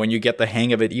it and when you get the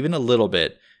hang of it even a little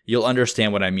bit, you'll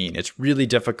understand what I mean. It's really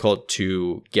difficult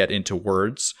to get into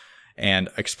words and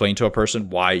explain to a person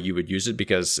why you would use it,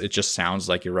 because it just sounds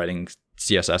like you're writing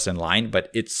CSS in line, but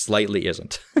it slightly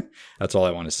isn't. That's all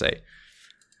I want to say.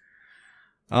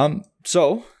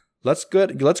 So let's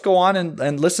go on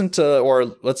and listen to,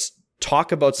 or let's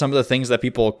talk about some of the things that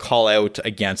people call out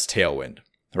against Tailwind,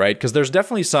 right? Because there's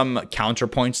definitely some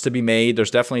counterpoints to be made.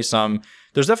 There's definitely some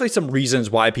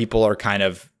reasons why people are kind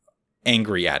of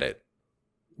angry at it,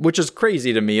 which is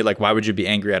crazy to me. Like, why would you be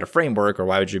angry at a framework, or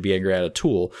why would you be angry at a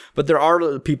tool? But there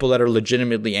are people that are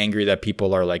legitimately angry that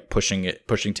people are like pushing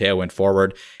Tailwind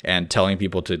forward and telling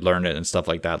people to learn it and stuff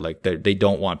like that. Like, they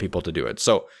don't want people to do it.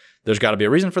 So there's got to be a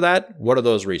reason for that. What are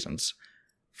those reasons?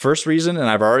 First reason, and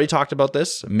I've already talked about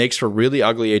this, makes for really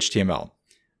ugly HTML.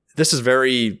 This is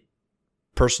very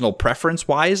personal preference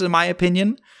wise, in my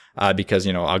opinion, because,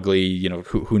 ugly,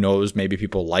 who knows, maybe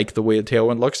people like the way the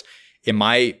Tailwind looks. In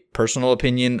my personal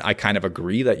opinion, I kind of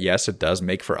agree that yes, it does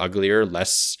make for uglier,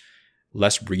 less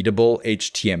readable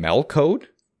HTML code,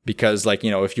 because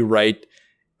if you write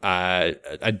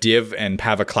a div and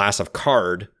have a class of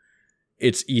card,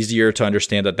 it's easier to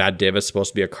understand that div is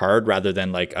supposed to be a card rather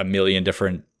than like a million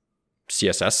different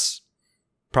CSS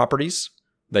properties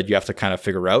that you have to kind of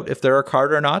figure out if they're a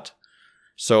card or not.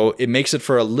 So it makes it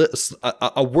for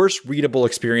a worse readable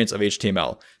experience of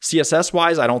HTML. CSS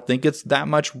wise, I don't think it's that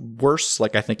much worse.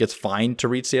 Like, I think it's fine to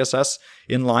read CSS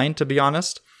in line, to be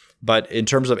honest. But in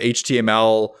terms of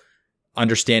HTML,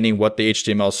 understanding what the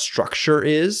HTML structure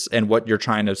is and what you're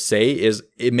trying to say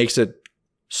it makes it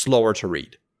slower to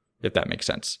read, if that makes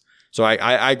sense. So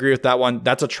I agree with that one.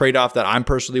 That's a trade-off that I'm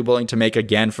personally willing to make,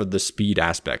 again, for the speed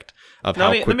aspect of how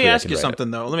quickly I can write it. Let me ask you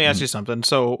something, though. Let me ask you something.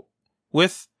 So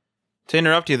to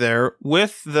interrupt you there,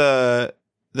 with the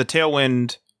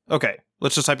Tailwind, okay,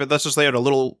 let's just lay out a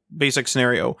little basic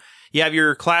scenario. You have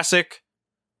your classic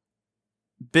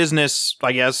business,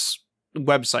 I guess,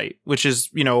 website, which is,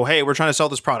 hey, we're trying to sell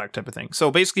this product type of thing.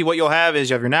 So basically what you'll have is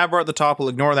you have your nav bar at the top. We'll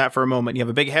ignore that for a moment. You have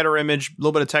a big header image, a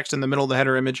little bit of text in the middle of the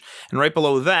header image, and right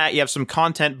below that, you have some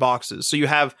content boxes. So you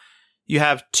have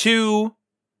two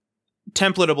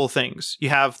templatable things. You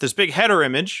have this big header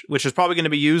image, which is probably going to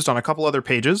be used on a couple other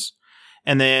pages.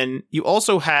 And then you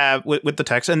also have, with the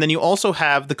text, and then you also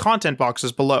have the content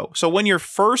boxes below. So when you're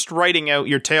first writing out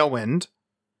your Tailwind,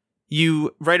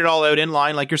 you write it all out in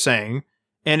line, like you're saying,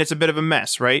 and it's a bit of a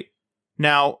mess, right?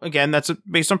 Now, again, that's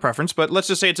based on preference, but let's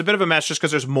just say it's a bit of a mess just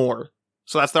because there's more.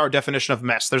 So that's our definition of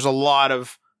mess. There's a lot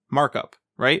of markup,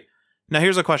 right? Now,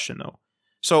 here's a question, though.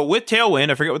 So with Tailwind,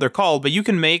 I forget what they're called, but you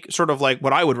can make sort of like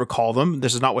what I would recall them,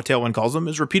 this is not what Tailwind calls them,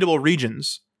 is repeatable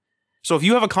regions. So if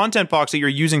you have a content box that you're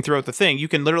using throughout the thing, you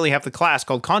can literally have the class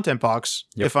called content box,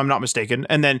 if I'm not mistaken,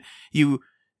 and then you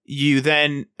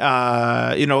then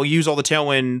use all the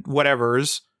Tailwind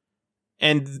whatevers,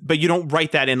 but you don't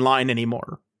write that in line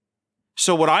anymore.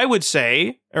 So what I would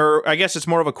say, or I guess it's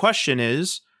more of a question,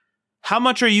 is how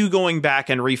much are you going back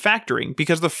and refactoring?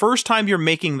 Because the first time you're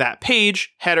making that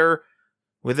page header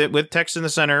with text in the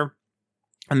center,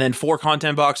 and then 4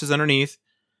 content boxes underneath.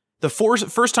 The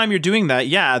first time you're doing that,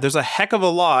 yeah, there's a heck of a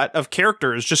lot of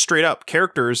characters, just straight up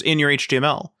characters in your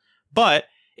HTML. But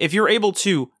if you're able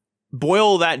to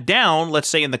boil that down, let's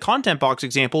say in the content box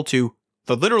example, to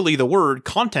literally the word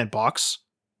content box,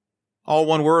 all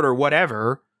one word or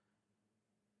whatever,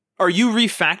 are you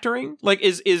refactoring? Like,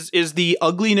 is the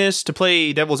ugliness, to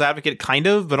play devil's advocate kind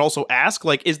of, but also ask,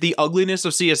 like, is the ugliness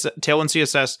of Tailwind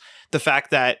CSS the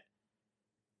fact that,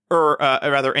 or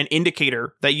rather an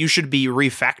indicator that you should be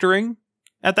refactoring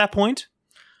at that point?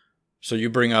 So you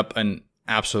bring up an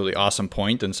absolutely awesome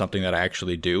point, and something that I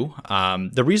actually do.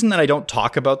 The reason that I don't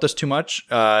talk about this too much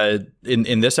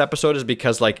in this episode is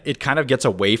because like it kind of gets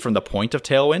away from the point of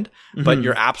Tailwind, but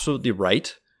you're absolutely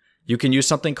right. You can use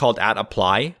something called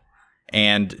 @apply,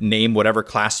 and name whatever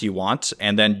class you want,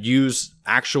 and then use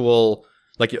actual,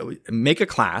 like, make a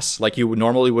class like you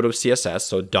normally would with CSS.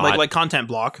 So like content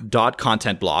block.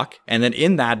 Content block. And then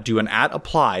in that, do an at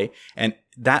apply. And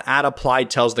that at apply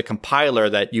tells the compiler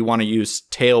that you want to use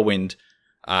Tailwind,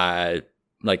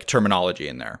 like terminology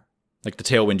in there, like the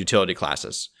Tailwind utility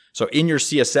classes. So in your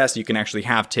CSS, you can actually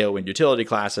have Tailwind utility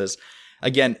classes.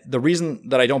 Again, the reason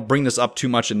that I don't bring this up too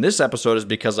much in this episode is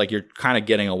because like you're kind of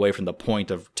getting away from the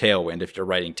point of Tailwind if you're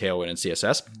writing Tailwind in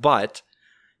CSS, but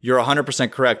you're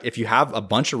 100% correct. If you have a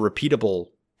bunch of repeatable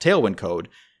Tailwind code,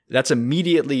 that's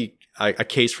immediately a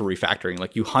case for refactoring.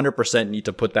 Like you 100% need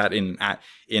to put that in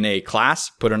a class,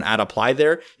 put an at apply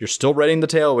there. You're still writing the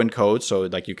Tailwind code, so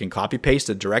like you can copy paste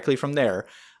it directly from there.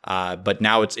 But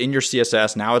now it's in your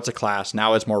CSS. Now it's a class.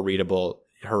 Now it's more readable.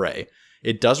 Hooray.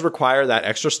 It does require that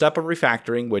extra step of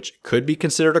refactoring, which could be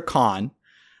considered a con.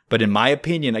 But in my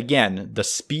opinion, again, the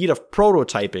speed of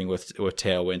prototyping with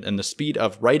Tailwind and the speed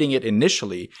of writing it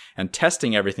initially and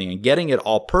testing everything and getting it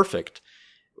all perfect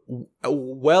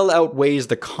well outweighs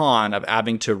the con of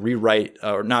having to rewrite,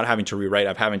 or not having to rewrite,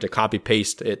 of having to copy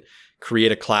paste it,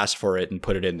 create a class for it, and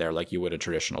put it in there like you would a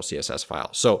traditional CSS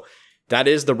file. So that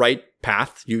is the right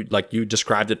path. You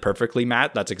described it perfectly,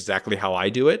 Matt. That's exactly how I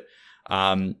do it.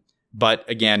 But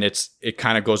again, it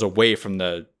kind of goes away from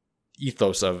the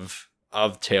ethos of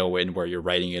Tailwind where you're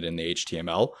writing it in the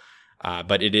HTML.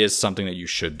 But it is something that you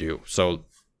should do. So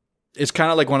it's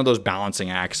kind of like one of those balancing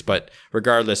acts. But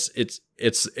regardless, it's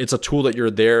a tool that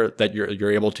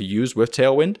you're able to use with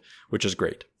Tailwind, which is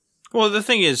great. Well, the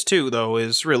thing is too, though,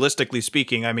 is realistically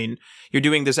speaking, I mean, you're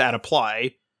doing this at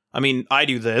apply. I mean, I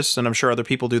do this, and I'm sure other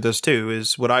people do this too.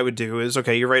 Is what I would do is,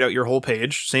 okay, you write out your whole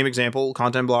page, same example,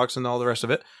 content blocks and all the rest of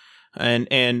it.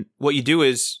 And what you do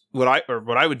is what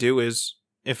I would do is,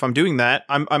 if I'm doing that,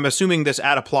 I'm assuming this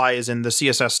at apply is in the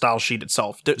CSS style sheet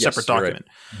itself, separate document.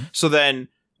 Right. Mm-hmm. So then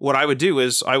what I would do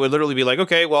is I would literally be like,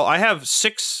 okay, well, I have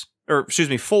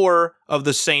 4 of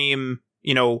the same,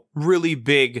 really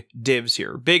big divs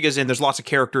here. Big as in there's lots of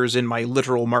characters in my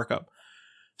literal markup.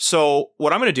 So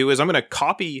what I'm going to do is I'm going to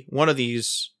copy one of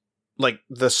these, like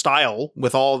the style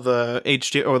with all the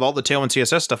or with all the Tailwind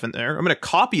CSS stuff in there. I'm going to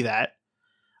copy that.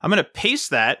 I'm going to paste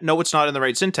that. No, it's not in the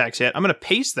right syntax yet. I'm going to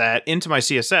paste that into my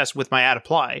CSS with my at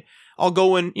apply. I'll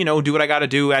go and, do what I got to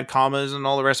do, add commas and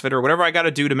all the rest of it, or whatever I got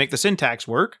to do to make the syntax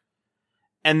work.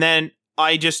 And then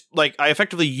I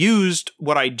effectively used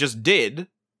what I just did,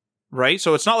 right?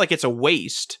 So it's not like it's a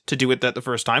waste to do it that the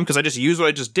first time, because I just used what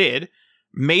I just did,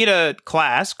 made a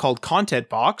class called content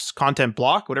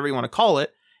block, whatever you want to call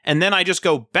it. And then I just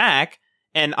go back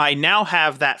and I now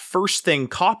have that first thing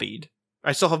copied.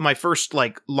 I still have my first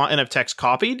line of text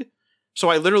copied. So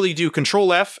I literally do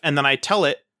Control F and then I tell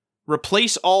it,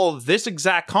 replace all of this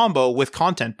exact combo with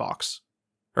content box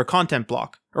or content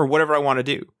block or whatever I want to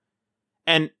do.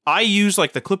 And I use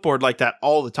the clipboard like that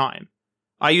all the time.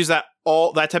 I use that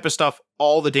type of stuff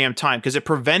all the damn time because it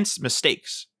prevents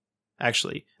mistakes.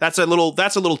 Actually, that's a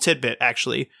little tidbit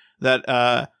actually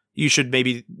that you should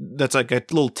that's like a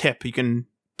little tip you can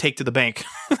take to the bank.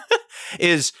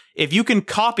 Is if you can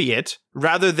copy it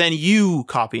rather than you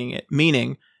copying it,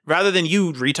 meaning rather than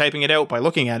you retyping it out by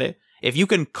looking at it, if you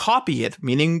can copy it,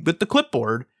 meaning with the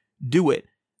clipboard, do it.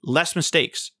 Less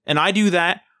mistakes. And I do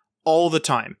that all the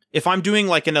time. If I'm doing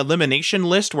an elimination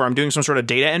list where I'm doing some sort of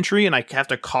data entry and I have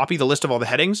to copy the list of all the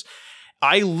headings,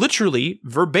 I literally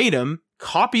verbatim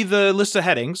copy the list of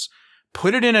headings,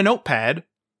 put it in a notepad,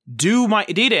 do my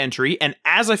data entry, and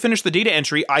as I finish the data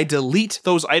entry, I delete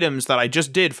those items that I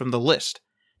just did from the list.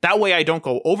 That way I don't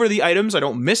go over the items, I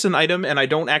don't miss an item, and I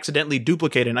don't accidentally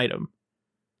duplicate an item.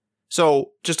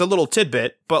 So, just a little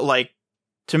tidbit, but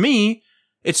to me,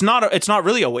 it's not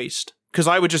really a waste, because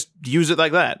I would just use it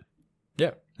like that.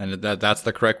 Yeah, and that's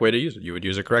the correct way to use it. You would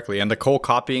use it correctly. And the whole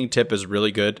copying tip is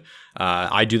really good.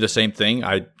 I do the same thing.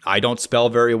 I don't spell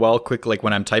very well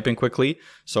when I'm typing quickly.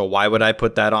 So why would I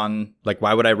put that on?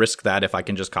 Why would I risk that if I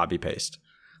can just copy paste?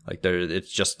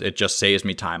 It just saves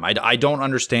me time. I don't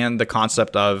understand the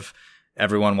concept of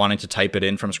everyone wanting to type it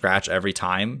in from scratch every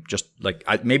time, just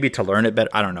maybe to learn it better.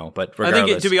 I don't know, but regardless. I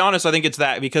think to be honest, I think it's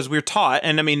that because we're taught,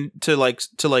 and I mean to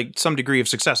some degree of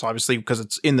success, obviously, because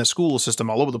it's in the school system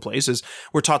all over the place. Is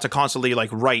we're taught to constantly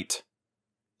write,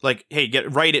 hey,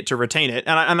 write it to retain it,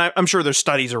 and I'm sure there's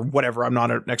studies or whatever. I'm not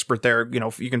an expert there.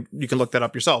 You can look that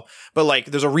up yourself. But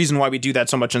there's a reason why we do that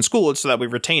so much in school. It's so that we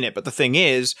retain it. But the thing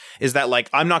is that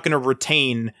I'm not going to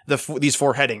retain these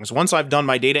 4 headings once I've done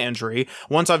my data entry.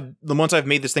 Once I've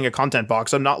made this thing a content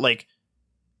box, I'm not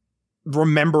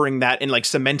remembering that and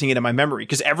cementing it in my memory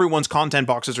because everyone's content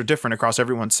boxes are different across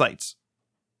everyone's sites.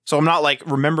 So I'm not like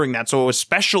remembering that. So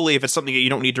especially if it's something that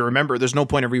you don't need to remember, there's no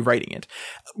point of rewriting it.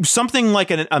 Something like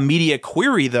a media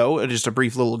query, though, just a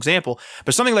brief little example,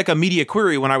 but something like a media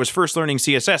query, when I was first learning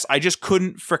CSS, I just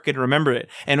couldn't frickin' remember it.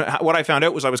 And what I found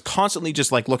out was I was constantly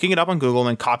just like looking it up on Google and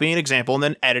then copying an example and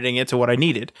then editing it to what I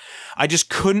needed. I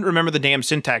just couldn't remember the damn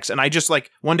syntax. And I just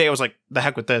like, one day I was like, the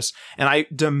heck with this. And I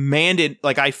demanded,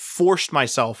 like I forced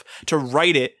myself to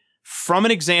write it from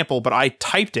an example, but I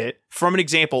typed it from an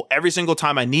example every single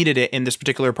time I needed it in this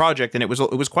particular project, and it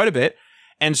was quite a bit.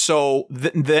 And so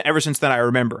ever since then, I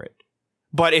remember it.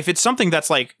 But if it's something that's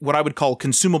like what I would call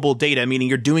consumable data, meaning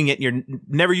you're doing it, you're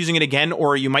never using it again,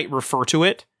 or you might refer to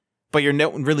it, but you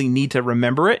don't really need to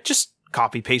remember it, just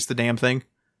copy paste the damn thing.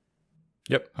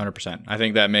 Yep, 100%. I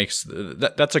think that makes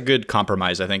that's a good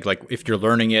compromise. I think like if you're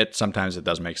learning it, sometimes it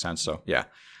does make sense. So yeah,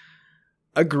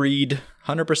 agreed,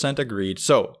 100% agreed.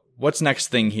 So what's next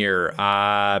thing here?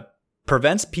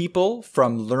 Prevents people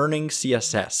from learning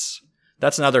CSS.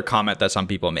 That's another comment that some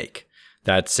people make.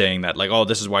 That's saying that like, oh,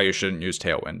 this is why you shouldn't use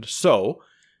Tailwind. So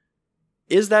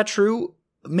is that true?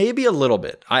 Maybe a little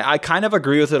bit. I kind of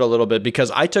agree with it a little bit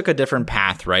because I took a different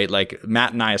path, right? Like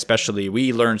Matt and I especially,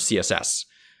 we learned CSS.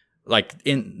 Like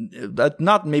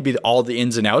not maybe all the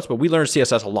ins and outs, but we learned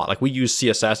CSS a lot. Like we use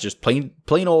CSS, just plain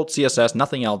old CSS,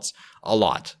 nothing else, a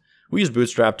lot. We use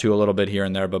Bootstrap too a little bit here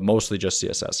and there, but mostly just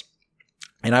CSS.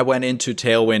 And I went into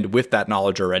Tailwind with that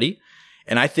knowledge already.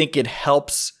 And I think it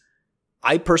helps.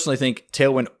 I personally think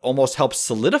Tailwind almost helps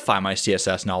solidify my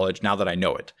CSS knowledge now that I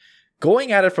know it.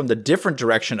 Going at it from the different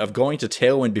direction of going to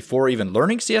Tailwind before even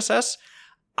learning CSS,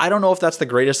 I don't know if that's the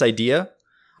greatest idea.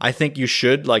 I think you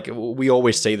should, like we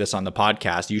always say this on the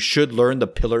podcast, you should learn the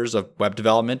pillars of web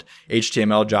development,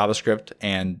 HTML, JavaScript,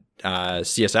 and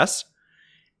CSS.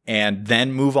 And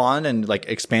then move on and like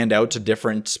expand out to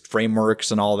different frameworks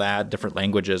and all that, different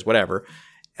languages, whatever,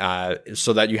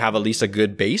 so that you have at least a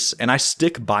good base. And I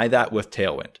stick by that with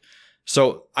Tailwind.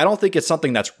 So I don't think it's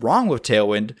something that's wrong with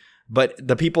Tailwind, but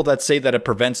the people that say that it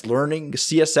prevents learning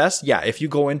CSS, yeah, if you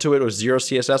go into it with zero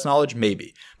CSS knowledge,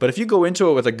 maybe. But if you go into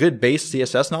it with a good base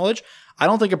CSS knowledge, I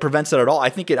don't think it prevents it at all. I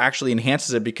think it actually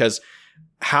enhances it because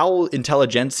how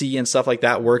IntelliGency and stuff like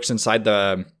that works inside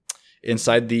the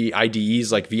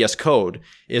IDEs like VS Code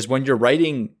is when you're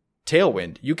writing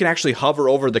Tailwind, you can actually hover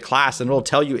over the class and it'll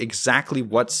tell you exactly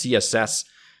what CSS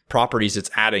properties it's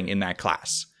adding in that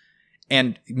class.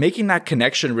 And making that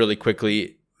connection really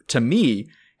quickly, to me,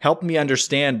 helped me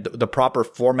understand the proper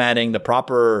formatting, the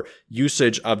proper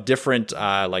usage of different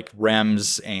like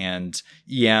rems and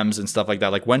EMs and stuff like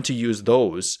that, like when to use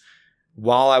those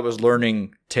while I was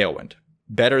learning Tailwind.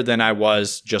 Better than I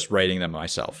was just writing them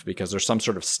myself because there's some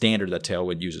sort of standard that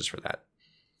Tailwind uses for that.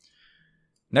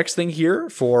 Next thing here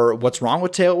for what's wrong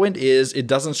with Tailwind is it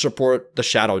doesn't support the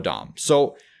Shadow DOM.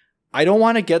 So I don't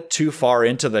want to get too far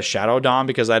into the Shadow DOM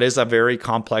because that is a very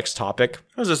complex topic.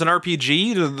 Is this an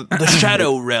RPG? The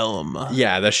Shadow Realm.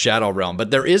 Yeah, the Shadow Realm.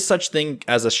 But there is such thing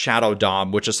as a Shadow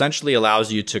DOM, which essentially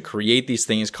allows you to create these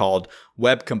things called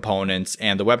web components,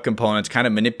 and the web components kind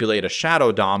of manipulate a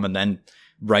Shadow DOM and then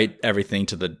write everything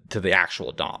to the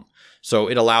actual DOM. So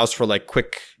it allows for like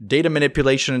quick data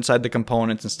manipulation inside the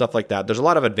components and stuff like that. There's a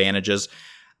lot of advantages.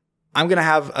 I'm going to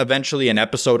have eventually an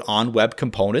episode on web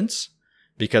components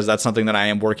because that's something that I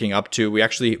am working up to. We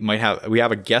actually we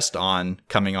have a guest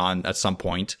coming on at some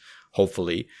point,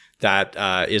 hopefully, that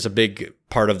is a big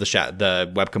part of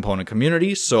the web component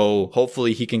community. So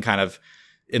hopefully he can kind of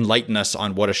enlighten us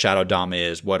on what a Shadow DOM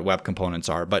is, what web components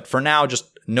are. But for now, just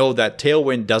know that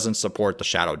Tailwind doesn't support the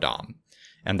Shadow DOM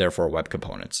and therefore web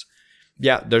components.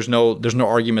 Yeah, there's no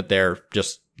argument there.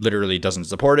 Just literally doesn't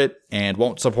support it and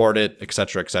won't support it,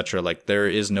 etc., etc. Like there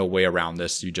is no way around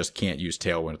this. You just can't use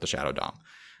Tailwind with the Shadow DOM.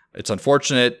 It's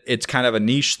unfortunate. It's kind of a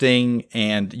niche thing,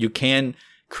 and you can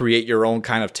create your own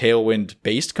kind of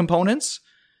Tailwind-based components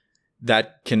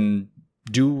that can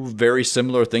do very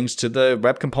similar things to the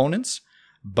web components,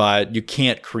 but you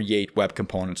can't create web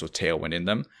components with Tailwind in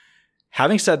them.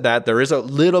 Having said that, there is a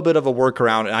little bit of a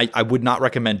workaround, and I would not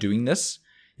recommend doing this.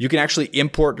 You can actually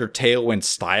import your Tailwind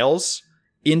styles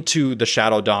into the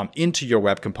Shadow DOM, into your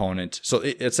web component. So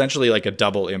it's essentially like a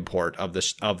double import of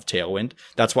Tailwind.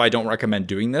 That's why I don't recommend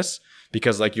doing this,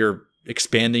 because like you're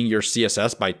expanding your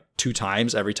CSS by 2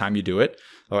 times every time you do it.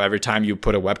 Or every time you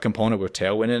put a web component with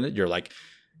Tailwind in it, you're like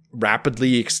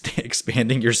rapidly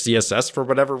expanding your CSS for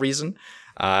whatever reason.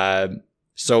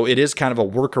 So it is kind of a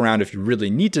workaround if you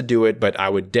really need to do it, but I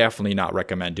would definitely not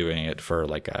recommend doing it for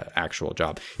like an actual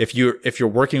job. If you're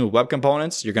working with web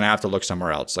components, you're going to have to look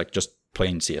somewhere else, like just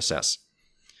plain CSS.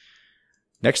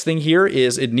 Next thing here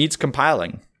is it needs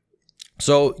compiling.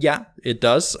 So yeah, it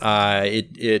does.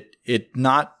 It's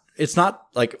not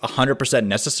like 100%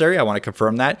 necessary. I want to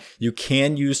confirm that. You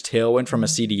can use Tailwind from a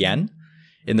CDN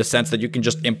in the sense that you can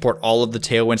just import all of the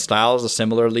Tailwind styles,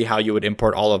 similarly how you would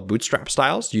import all of Bootstrap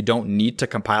styles. You don't need to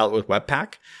compile it with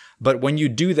Webpack. But when you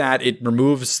do that, it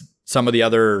removes some of the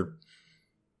other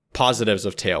positives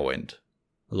of Tailwind,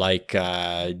 like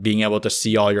being able to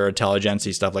see all your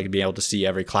IntelliGency stuff, like being able to see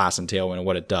every class in Tailwind and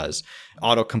what it does,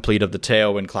 autocomplete of the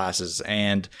Tailwind classes,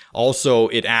 and also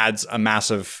it adds a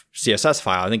massive CSS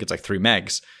file, I think it's like 3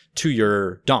 megs, to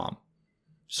your DOM.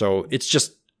 So it's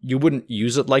just, you wouldn't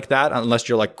use it like that unless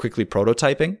you're like quickly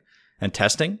prototyping and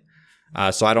testing.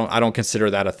 So I don't consider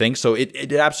that a thing. So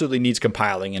it absolutely needs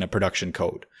compiling in a production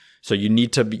code. So you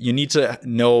need to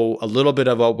know a little bit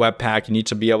about Webpack. You need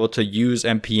to be able to use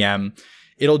npm.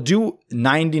 It'll do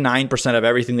 99% of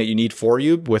everything that you need for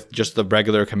you with just the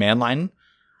regular command line.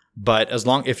 But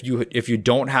if you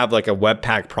don't have like a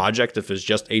Webpack project, if it's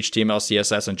just HTML,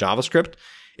 CSS, and JavaScript,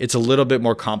 it's a little bit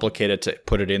more complicated to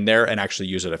put it in there and actually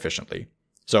use it efficiently.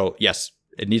 So yes,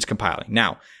 it needs compiling.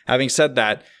 Now, having said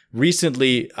that,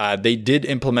 recently they did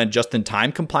implement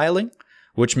just-in-time compiling,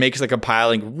 which makes the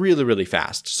compiling really, really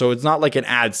fast. So it's not like it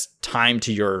adds time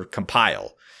to your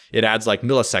compile. It adds like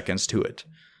milliseconds to it.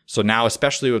 So now,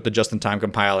 especially with the just-in-time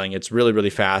compiling, it's really, really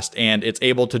fast. And it's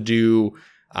able to do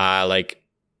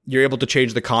you're able to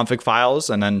change the config files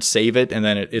and then save it. And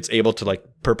then it's able to like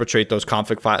perpetrate those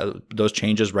those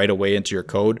changes right away into your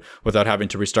code without having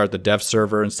to restart the dev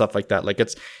server and stuff like that. Like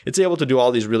it's able to do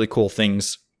all these really cool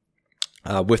things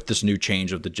with this new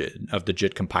change of the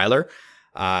JIT compiler.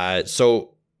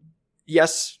 So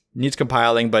yes, needs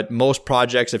compiling, but most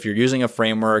projects, if you're using a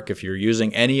framework, if you're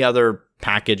using any other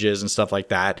packages and stuff like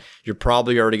that, you're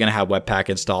probably already going to have Webpack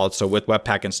installed. So with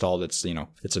Webpack installed, it's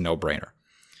a no-brainer.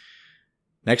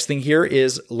 Next thing here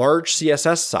is large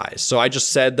CSS size. So I just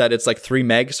said that it's like 3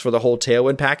 megs for the whole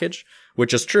Tailwind package,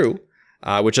 which is true,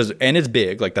 and it's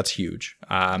big, like that's huge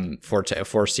for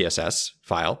CSS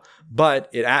file. But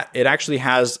it actually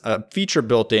has a feature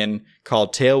built in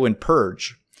called Tailwind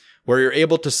Purge, where you're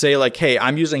able to say like, hey,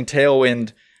 I'm using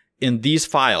Tailwind in these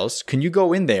files. Can you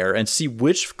go in there and see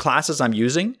which classes I'm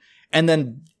using and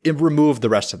then remove the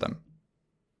rest of them?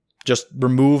 Just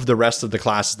remove the rest of the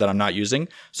classes that I'm not using.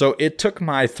 So it took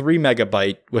my 3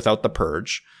 megabyte without the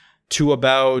purge to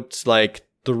about like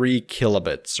 3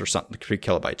 kilobytes or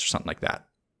something like that.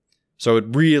 So it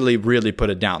really, really put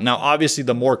it down. Now, obviously,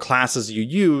 the more classes you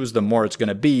use, the more it's going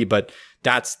to be, but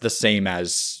that's the same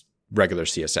as regular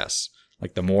CSS.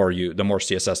 Like the more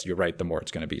CSS you write, the more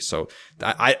it's going to be. So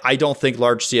I don't think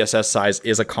large CSS size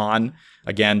is a con.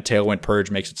 Again, Tailwind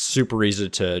Purge makes it super easy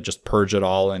to just purge it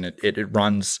all, and it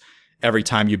runs every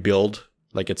time you build.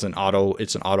 Like it's an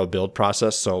auto build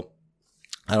process. So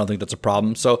I don't think that's a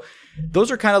problem. So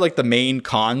those are kind of like the main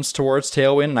cons towards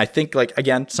Tailwind. And I think like,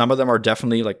 again, some of them are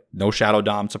definitely like no shadow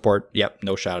DOM support. Yep,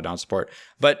 no shadow DOM support.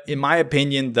 But in my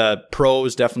opinion, the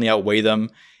pros definitely outweigh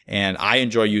them. And I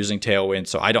enjoy using Tailwind,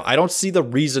 so I don't see the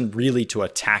reason really to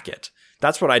attack it.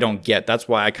 That's what I don't get. That's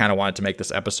why I kind of wanted to make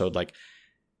this episode like,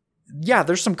 yeah,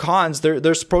 there's some cons.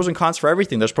 There's pros and cons for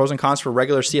everything. There's pros and cons for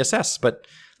regular CSS, but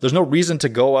there's no reason to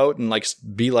go out and like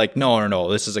be like,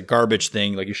 no, this is a garbage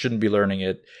thing. Like you shouldn't be learning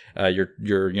it.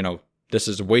 This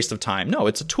is a waste of time. No,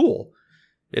 it's a tool.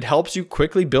 It helps you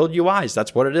quickly build UIs.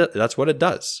 That's what it is. That's what it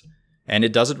does. And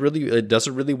it does it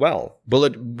really well. Will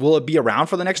it be around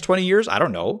for the next 20 years? I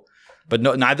don't know. But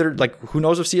neither, like, who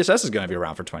knows if CSS is going to be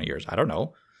around for 20 years? I don't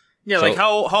know. Yeah, so, like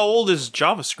how old is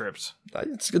JavaScript?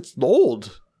 It's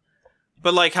old.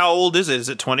 But like, how old is it? Is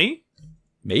it 20?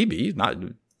 Maybe not.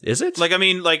 Is it? Like, I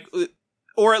mean, like,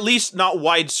 or at least not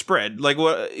widespread. Like,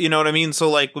 what, you know what I mean? So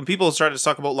like, when people start to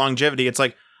talk about longevity, it's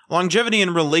like longevity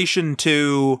in relation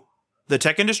to the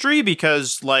tech industry,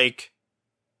 because like,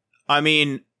 I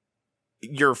mean,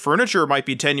 your furniture might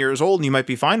be 10 years old and you might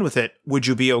be fine with it. Would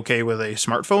you be okay with a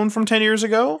smartphone from 10 years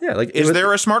ago? Yeah, like, is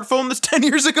there a smartphone that's 10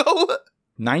 years ago?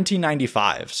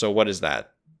 1995. So what is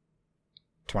that?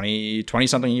 20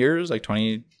 something years? Like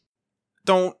 20.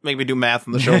 Don't make me do math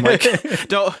on the show, Mike.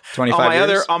 Don't. 25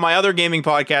 years? On my other gaming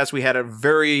podcast, we had a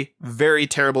very, very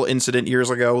terrible incident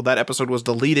years ago. That episode was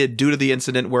deleted due to the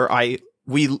incident where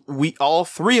we all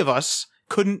three of us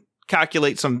couldn't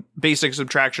calculate some basic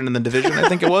subtraction in the division, I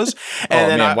think it was. And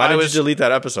then why did you delete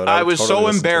that episode? I was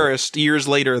totally so embarrassed years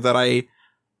later that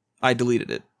I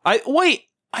deleted it.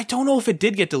 I don't know if it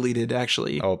did get deleted,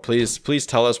 actually. Oh, please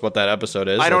tell us what that episode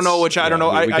is. I don't know. I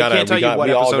can't tell you what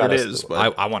episode it is.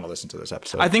 But I want to listen to this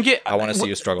episode. I want to see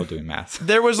you struggle doing math.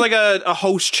 There was like a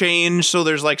host change, so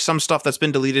there's like some stuff that's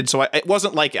been deleted. So it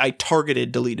wasn't like I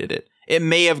targeted deleted it. It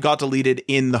may have got deleted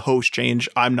in the host change.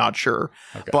 I'm not sure.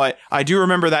 Okay. But I do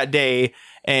remember that day,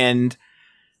 and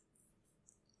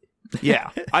yeah,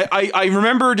 I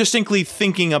remember distinctly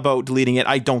thinking about deleting it.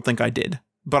 I don't think I did.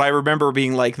 But I remember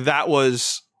being like, that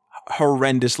was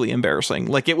horrendously embarrassing.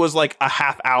 Like, it was like a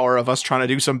half hour of us trying to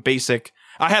do some basic...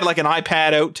 I had like an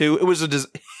iPad out too. It was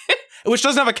which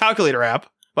doesn't have a calculator app,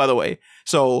 by the way.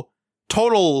 So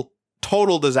total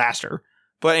disaster.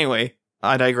 But anyway,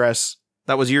 I digress.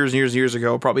 That was years and years and years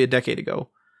ago, probably a decade ago.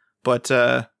 But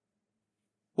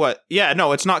what? Yeah,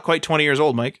 no, it's not quite 20 years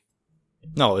old, Mike.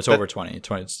 No, it's over 20.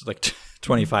 It's like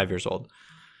 25 years old.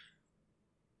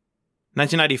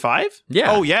 1995?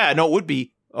 Yeah. Oh, yeah. No, it would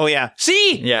be. Oh, yeah.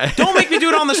 See? Yeah. Don't make me do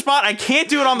it on the spot. I can't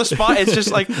do it on the spot. It's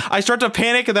just like, I start to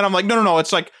panic, and then I'm like, no.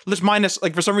 It's like, let's minus,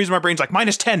 like, for some reason, my brain's like,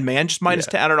 minus 10, man. Just minus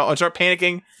 10. I don't know. I start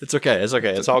panicking. It's okay.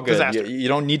 It's all good. You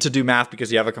don't need to do math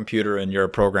because you have a computer and you're a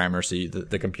programmer, so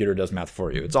the computer does math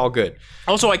for you. It's all good.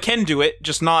 Also, I can do it,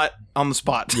 just not on the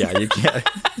spot. Yeah, you can't.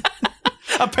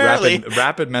 Apparently.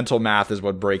 Rapid mental math is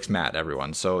what breaks Matt,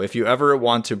 everyone. So if you ever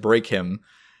want to break him,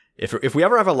 if we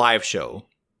ever have a live show,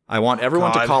 I want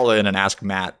everyone to call in and ask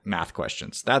Matt math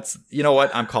questions. That's, you know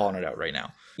what? I'm calling it out right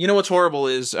now. You know what's horrible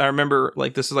is I remember,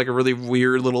 like, this is like a really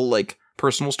weird little like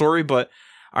personal story, but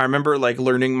I remember like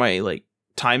learning my like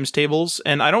times tables,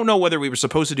 and I don't know whether we were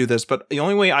supposed to do this, but the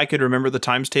only way I could remember the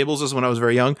times tables is when I was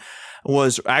very young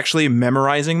was actually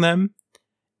memorizing them.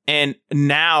 And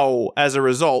now, as a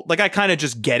result, like, I kind of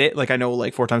just get it. Like, I know,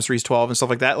 like, 4 times 3 is 12 and stuff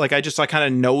like that. Like, I kind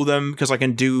of know them because I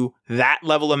can do that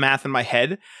level of math in my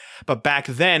head. But back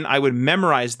then, I would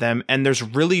memorize them. And there's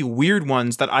really weird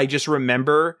ones that I just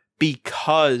remember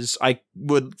because I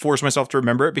would force myself to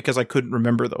remember it because I couldn't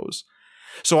remember those.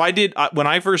 So I did, when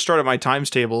I first started my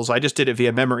times tables, I just did it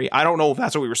via memory. I don't know if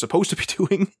that's what we were supposed to be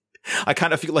doing. I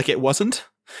kind of feel like it wasn't.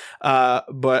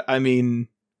 But, I mean,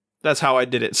 that's how I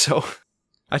did it, so...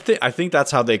 I think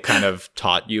that's how they kind of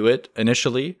taught you it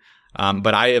initially,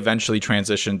 but I eventually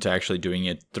transitioned to actually doing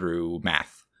it through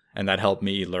math, and that helped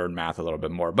me learn math a little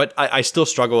bit more. But I still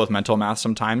struggle with mental math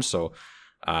sometimes, so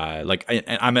like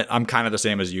I'm kind of the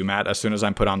same as you, Matt. As soon as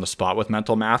I'm put on the spot with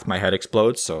mental math, my head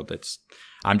explodes. So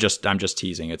I'm just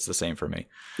teasing. It's the same for me.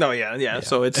 No, yeah.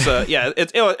 So it's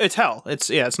it's hell.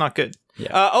 It's not good.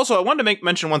 Yeah. Also, I wanted to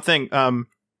mention one thing.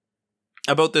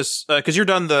 About this, because you're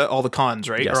done all the cons,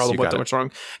 right? Yes, or all the what's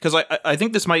wrong. Because I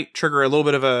think this might trigger a little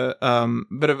bit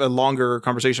of a longer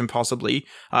conversation, possibly.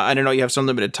 I don't know. You have some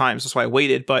limited time, so that's why I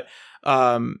waited. But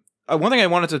one thing I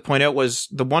wanted to point out was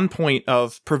the one point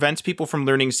of prevents people from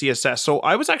learning CSS. So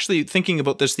I was actually thinking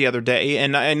about this the other day,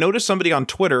 and I noticed somebody on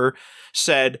Twitter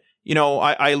said, you know,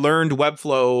 I learned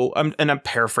Webflow, and I'm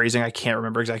paraphrasing, I can't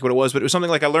remember exactly what it was, but it was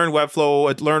something like I learned Webflow,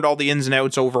 I learned all the ins and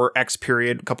outs over X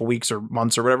period, a couple weeks or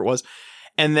months or whatever it was.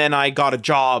 And then I got a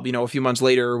job, you know, a few months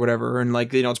later or whatever. And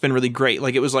like, you know, it's been really great.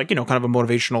 Like, it was like, you know, kind of a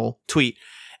motivational tweet.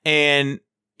 And,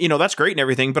 you know, that's great and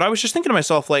everything. But I was just thinking to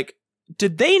myself, like,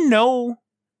 did they know,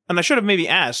 and I should have maybe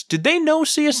asked, did they know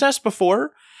CSS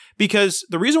before? Because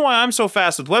the reason why I'm so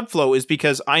fast with Webflow is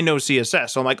because I know CSS.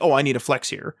 So I'm like, oh, I need a flex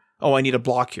here. Oh, I need a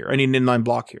block here. I need an inline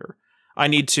block here. I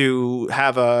need to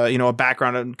have a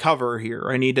background and cover here.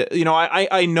 I need to, you know,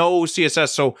 I know CSS.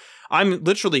 So I'm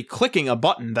literally clicking a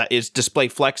button that is display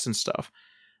flex and stuff.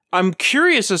 I'm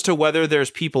curious as to whether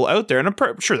there's people out there, and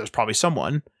I'm sure there's probably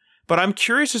someone, but I'm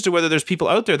curious as to whether there's people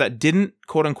out there that didn't,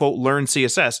 quote unquote, learn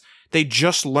CSS. They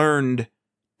just learned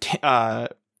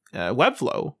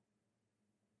Webflow.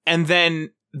 And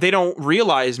then they don't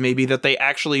realize maybe that they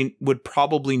actually would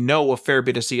probably know a fair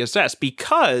bit of CSS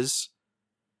because,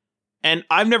 and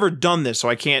I've never done this, so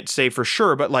I can't say for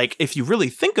sure, but like, if you really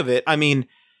think of it, I mean,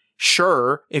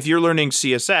 sure, if you're learning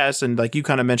CSS, and like you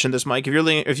kind of mentioned this, Mike, if you're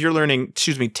learning,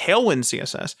 Tailwind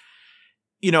CSS,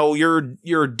 you know, your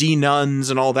denuns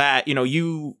and all that, you know,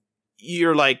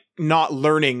 you're like not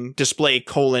learning display :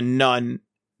 none,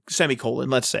 semicolon,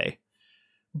 let's say,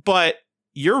 but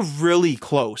you're really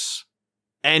close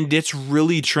and it's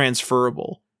really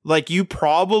transferable. Like, you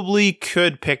probably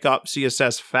could pick up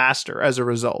CSS faster as a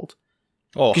result.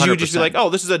 Oh, because you would just be like, oh,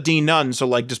 this is a D none, so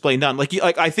like display none. Like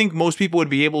I think most people would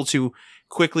be able to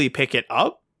quickly pick it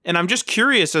up. And I'm just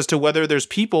curious as to whether there's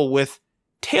people with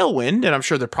Tailwind, and I'm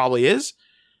sure there probably is,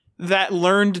 that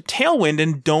learned Tailwind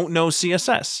and don't know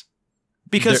CSS.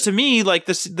 Because to me, like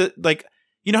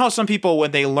you know how some people,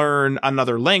 when they learn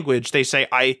another language, they say,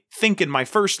 I think in my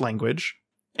first language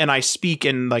and I speak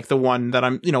in like the one that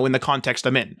I'm, you know, in the context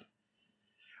I'm in.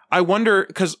 I wonder,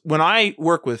 because when I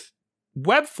work with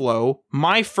Webflow,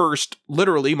 my first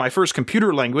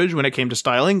computer language when it came to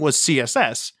styling was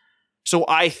CSS. So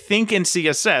I think in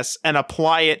CSS and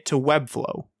apply it to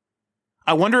Webflow.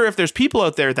 I wonder if there's people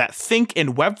out there that think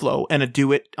in Webflow and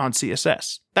do it on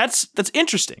CSS. That's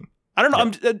interesting. I don't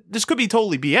know. Yeah. This could be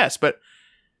totally BS, but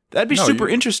that'd be super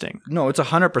interesting. No, it's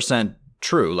 100%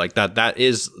 true. Like there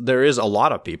is a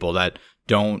lot of people that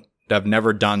have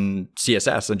never done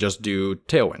CSS and just do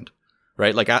Tailwind,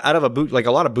 right? Like out of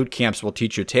a lot of boot camps will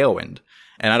teach you Tailwind,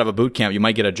 and out of a boot camp you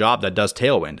might get a job that does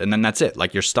Tailwind, and then that's it.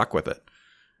 Like you're stuck with it,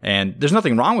 and there's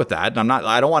nothing wrong with that.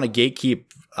 I don't want to gatekeep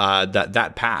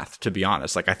that path, to be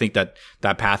honest. Like I think that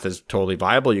path is totally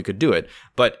viable. You could do it,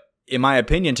 but in my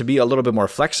opinion, to be a little bit more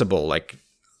flexible, like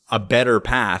a better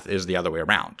path is the other way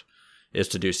around, is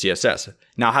to do CSS.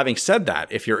 Now, having said that,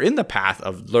 if you're in the path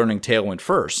of learning Tailwind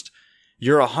first,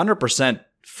 you're 100%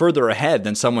 further ahead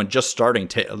than someone just starting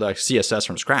like CSS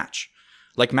from scratch.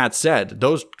 Like Matt said,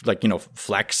 those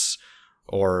Flex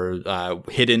or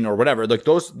Hidden or whatever, like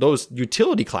those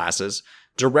utility classes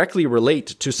directly relate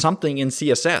to something in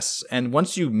CSS. And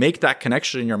once you make that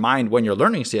connection in your mind when you're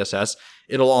learning CSS,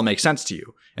 it'll all make sense to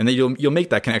you. And then you'll make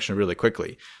that connection really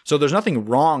quickly. So there's nothing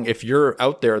wrong if you're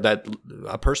out there,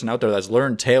 a person out there that's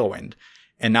learned Tailwind,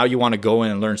 and now you want to go in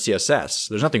and learn CSS.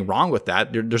 There's nothing wrong with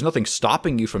that. There's nothing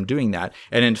stopping you from doing that.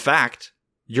 And in fact,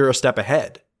 you're a step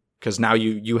ahead because now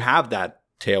you have that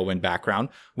Tailwind background,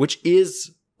 which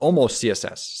is almost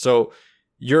CSS. So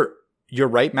you're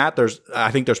right, Matt. I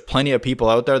think there's plenty of people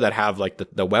out there that have like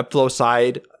the Webflow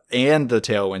side and the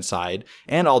Tailwind side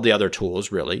and all the other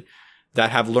tools really that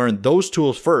have learned those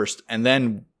tools first and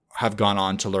then have gone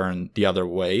on to learn the other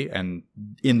way. And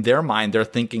in their mind, they're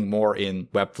thinking more in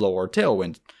Webflow or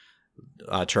Tailwind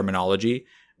terminology,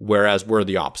 whereas we're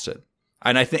the opposite.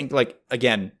 And I think, like,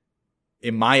 again,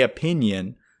 in my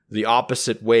opinion, the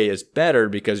opposite way is better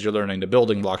because you're learning the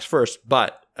building blocks first.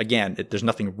 But again, there's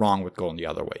nothing wrong with going the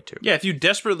other way too. Yeah, if you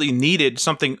desperately needed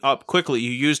something up quickly,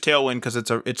 you use Tailwind because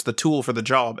it's the tool for the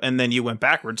job, and then you went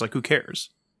backwards. Like, who cares?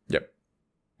 Yep.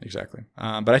 Exactly.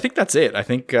 But I think that's it. I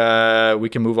think we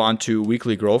can move on to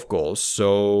weekly growth goals.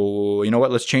 So, you know what?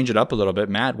 Let's change it up a little bit.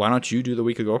 Matt, why don't you do the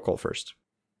weekly growth goal first?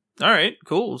 All right,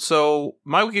 cool. So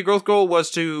my weekly growth goal was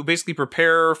to basically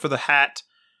prepare for the Hat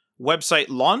website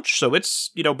launch. So it's,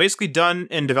 basically done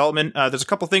in development. There's a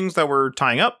couple things that we're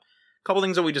tying up, a couple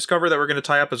things that we discovered that we're going to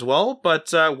tie up as well. But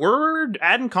we're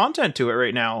adding content to it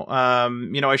right now.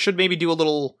 I should maybe do a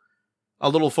little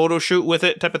photo shoot with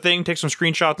it type of thing, take some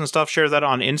screenshots and stuff, share that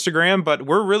on Instagram. But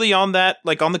we're really on that,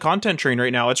 like on the content train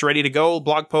right now. It's ready to go.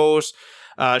 Blog posts,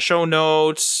 show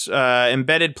notes,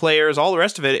 embedded players, all the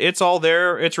rest of it. It's all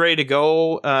there. It's ready to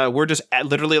go. We're just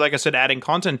literally, like I said, adding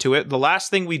content to it. The last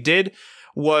thing we did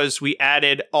was we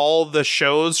added all the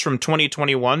shows from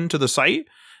 2021 to the site.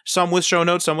 Some with show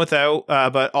notes, some without,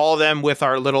 but all of them with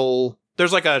our little...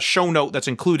 There's like a show note that's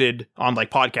included on like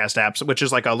podcast apps, which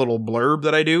is like a little blurb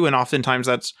that I do. And oftentimes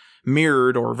that's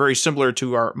mirrored or very similar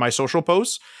to my social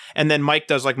posts. And then Mike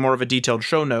does like more of a detailed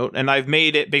show note. And I've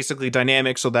made it basically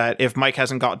dynamic so that if Mike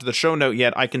hasn't gotten to the show note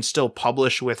yet, I can still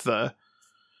publish with the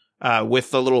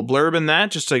little blurb in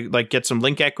that, just to like get some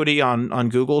link equity on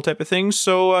Google type of things.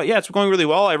 So it's going really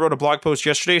well. I wrote a blog post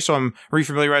yesterday, so I'm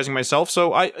refamiliarizing myself.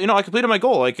 So I completed my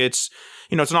goal. Like it's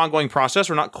an ongoing process.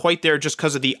 We're not quite there just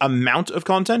because of the amount of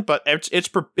content, but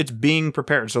it's being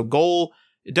prepared. So goal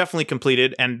definitely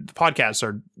completed, and the podcasts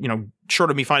are, short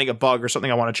of me finding a bug or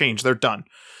something I want to change, they're done.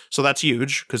 So that's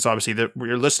huge because obviously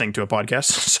you're listening to a podcast.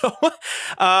 So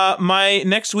my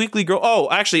next weekly goal. Oh,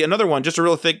 actually, another one, just a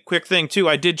real quick thing too.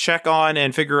 I did check on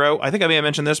and figure out. I think I may have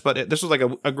mentioned this, but this was like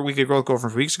a weekly growth goal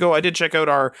from weeks ago. I did check out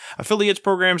our affiliates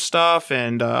program stuff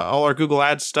and all our Google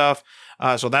Ads stuff.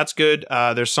 So that's good.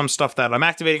 There's some stuff that I'm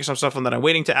activating, some stuff that I'm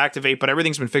waiting to activate, but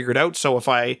everything's been figured out. So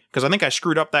because I think I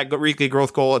screwed up that weekly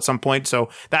growth goal at some point, so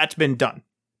that's been done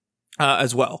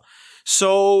as well.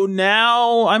 So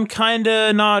now I'm kind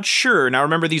of not sure. Now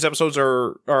remember, these episodes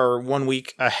are 1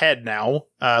 week ahead now.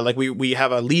 Like we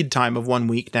have a lead time of 1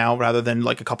 week now rather than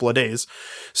like a couple of days.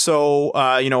 So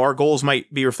our goals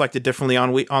might be reflected differently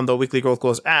on the weekly growth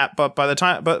goals app. But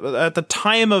at the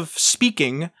time of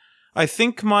speaking, I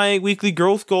think my weekly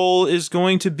growth goal is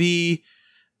going to be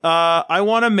I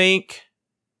want to make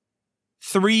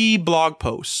 3 blog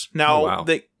posts. Now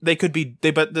they could be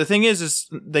but the thing is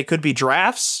they could be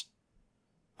drafts.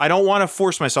 I don't want to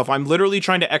force myself. I'm literally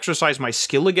trying to exercise my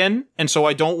skill again, and so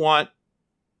I don't want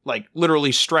like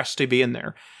literally stress to be in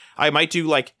there. I might do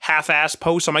like half-ass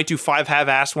posts. I might do 5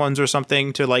 half-ass ones or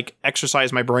something to like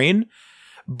exercise my brain.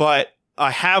 But I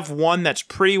have one that's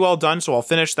pretty well done, so I'll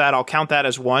finish that. I'll count that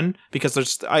as one because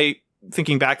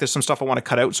thinking back, there's some stuff I want to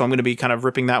cut out, so I'm going to be kind of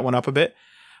ripping that one up a bit.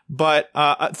 But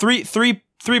three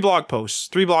blog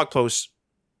posts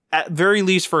at very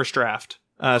least first draft.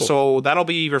 Cool. So that'll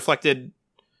be reflected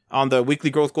on the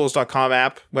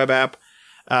weeklygrowthgoals.com web app.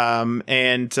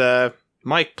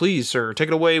 Mike, please, sir, take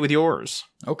it away with yours.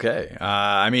 Okay.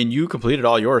 I mean, you completed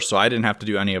all yours, so I didn't have to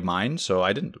do any of mine, so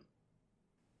I didn't.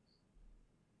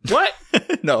 What?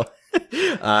 No.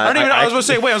 I don't even know. I was going to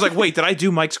say, I was like, wait, did I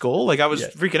do Mike's goal? Like, I was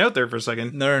freaking out there for a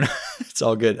second. No. It's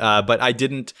all good. But I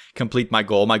didn't complete my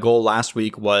goal. My goal last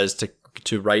week was to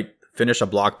finish a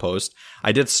blog post.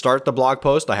 I did start the blog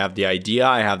post. I have the idea.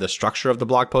 I have the structure of the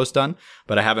blog post done,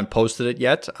 but I haven't posted it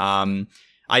yet. I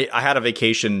had a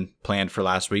vacation planned for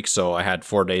last week, so I had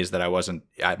 4 days that I wasn't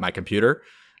at my computer.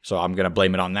 So I'm going to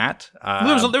blame it on that.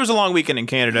 There was a long weekend in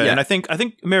Canada, and I think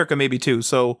America maybe too.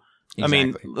 So exactly. I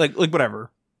mean, like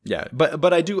whatever. Yeah,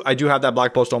 but I do have that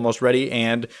blog post almost ready,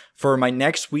 and for my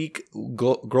next week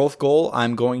growth goal,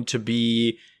 I'm going to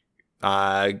be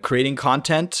creating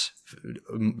content,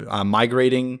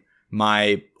 migrating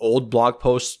my old blog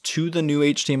posts to the new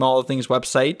HTML All the Things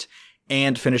website,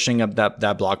 and finishing up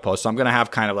that blog post. So I'm going to have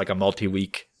kind of like a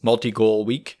multi-goal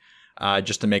week,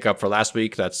 just to make up for last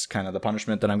week. That's kind of the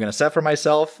punishment that I'm going to set for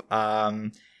myself.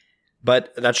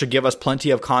 But that should give us plenty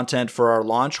of content for our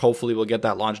launch. Hopefully we'll get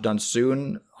that launch done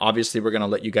soon. Obviously, we're going to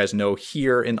let you guys know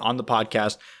here on the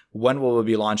podcast when we'll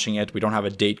be launching it. We don't have a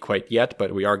date quite yet,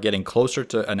 but we are getting closer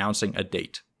to announcing a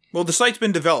date. Well, the site's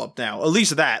been developed now. At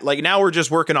least that. Like, now we're just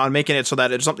working on making it so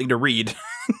that it's something to read.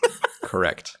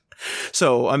 Correct.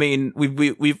 So, I mean,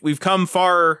 we've come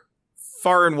far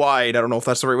and wide. I don't know if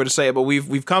that's the right way to say it, but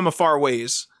we've come a far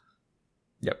ways.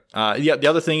 Yep. The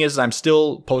other thing is I'm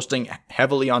still posting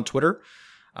heavily on Twitter.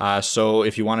 So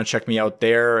if you want to check me out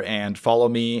there and follow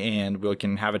me, and we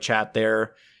can have a chat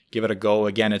there, give it a go.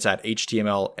 Again, it's at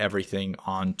HTML Everything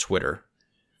on Twitter.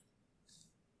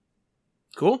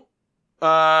 Cool.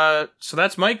 So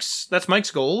that's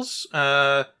Mike's goals.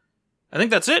 I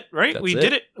think that's it, right? We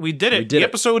did it. The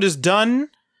episode is done.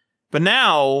 But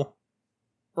now,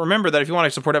 remember that if you want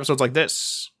to support episodes like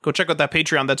this, go check out that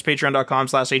Patreon. That's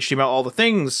patreon.com/HTML All the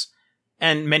Things.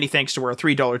 And many thanks to our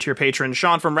 $3 tier patrons: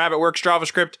 Sean from RabbitWorks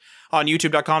JavaScript on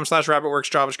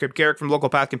youtube.com/RabbitWorks JavaScript, Garrick from Local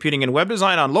Path Computing and Web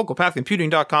Design on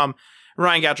localpathcomputing.com,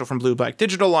 Ryan Gatchell from Blue Black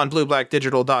Digital on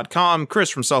blueblackdigital.com, Chris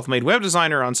from Self-Made Web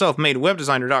Designer on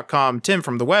selfmadewebdesigner.com, Tim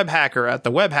from The Web Hacker at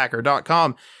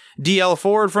thewebhacker.com, DL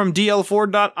Ford from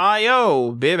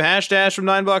dlford.io, Bib Hashdash from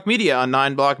 9block Media on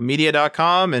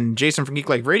 9blockmedia.com, and Jason from Geek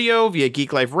Life Radio via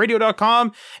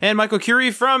geekliferadio.com, and Michael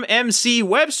Curie from MC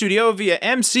Web Studio via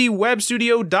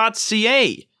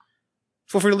mcwebstudio.ca.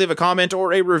 Feel free to leave a comment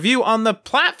or a review on the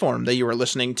platform that you are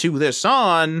listening to this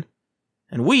on,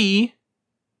 and we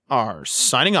are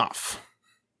signing off.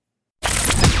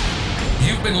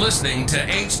 You've been listening to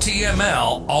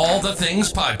HTML All the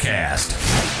Things podcast.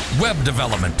 Web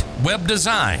development, web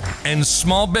design, and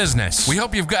small business. We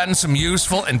hope you've gotten some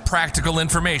useful and practical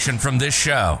information from this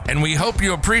show. And we hope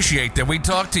you appreciate that we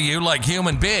talk to you like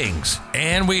human beings.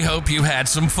 And we hope you had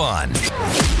some fun.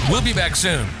 We'll be back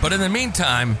soon. But in the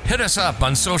meantime, hit us up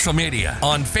on social media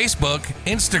on Facebook,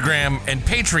 Instagram, and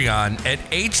Patreon at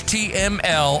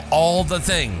HTML All the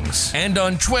Things. And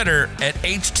on Twitter at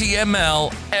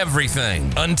HTML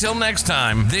Everything. Until next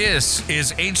time, this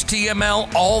is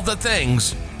HTML All the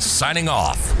Things, signing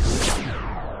off.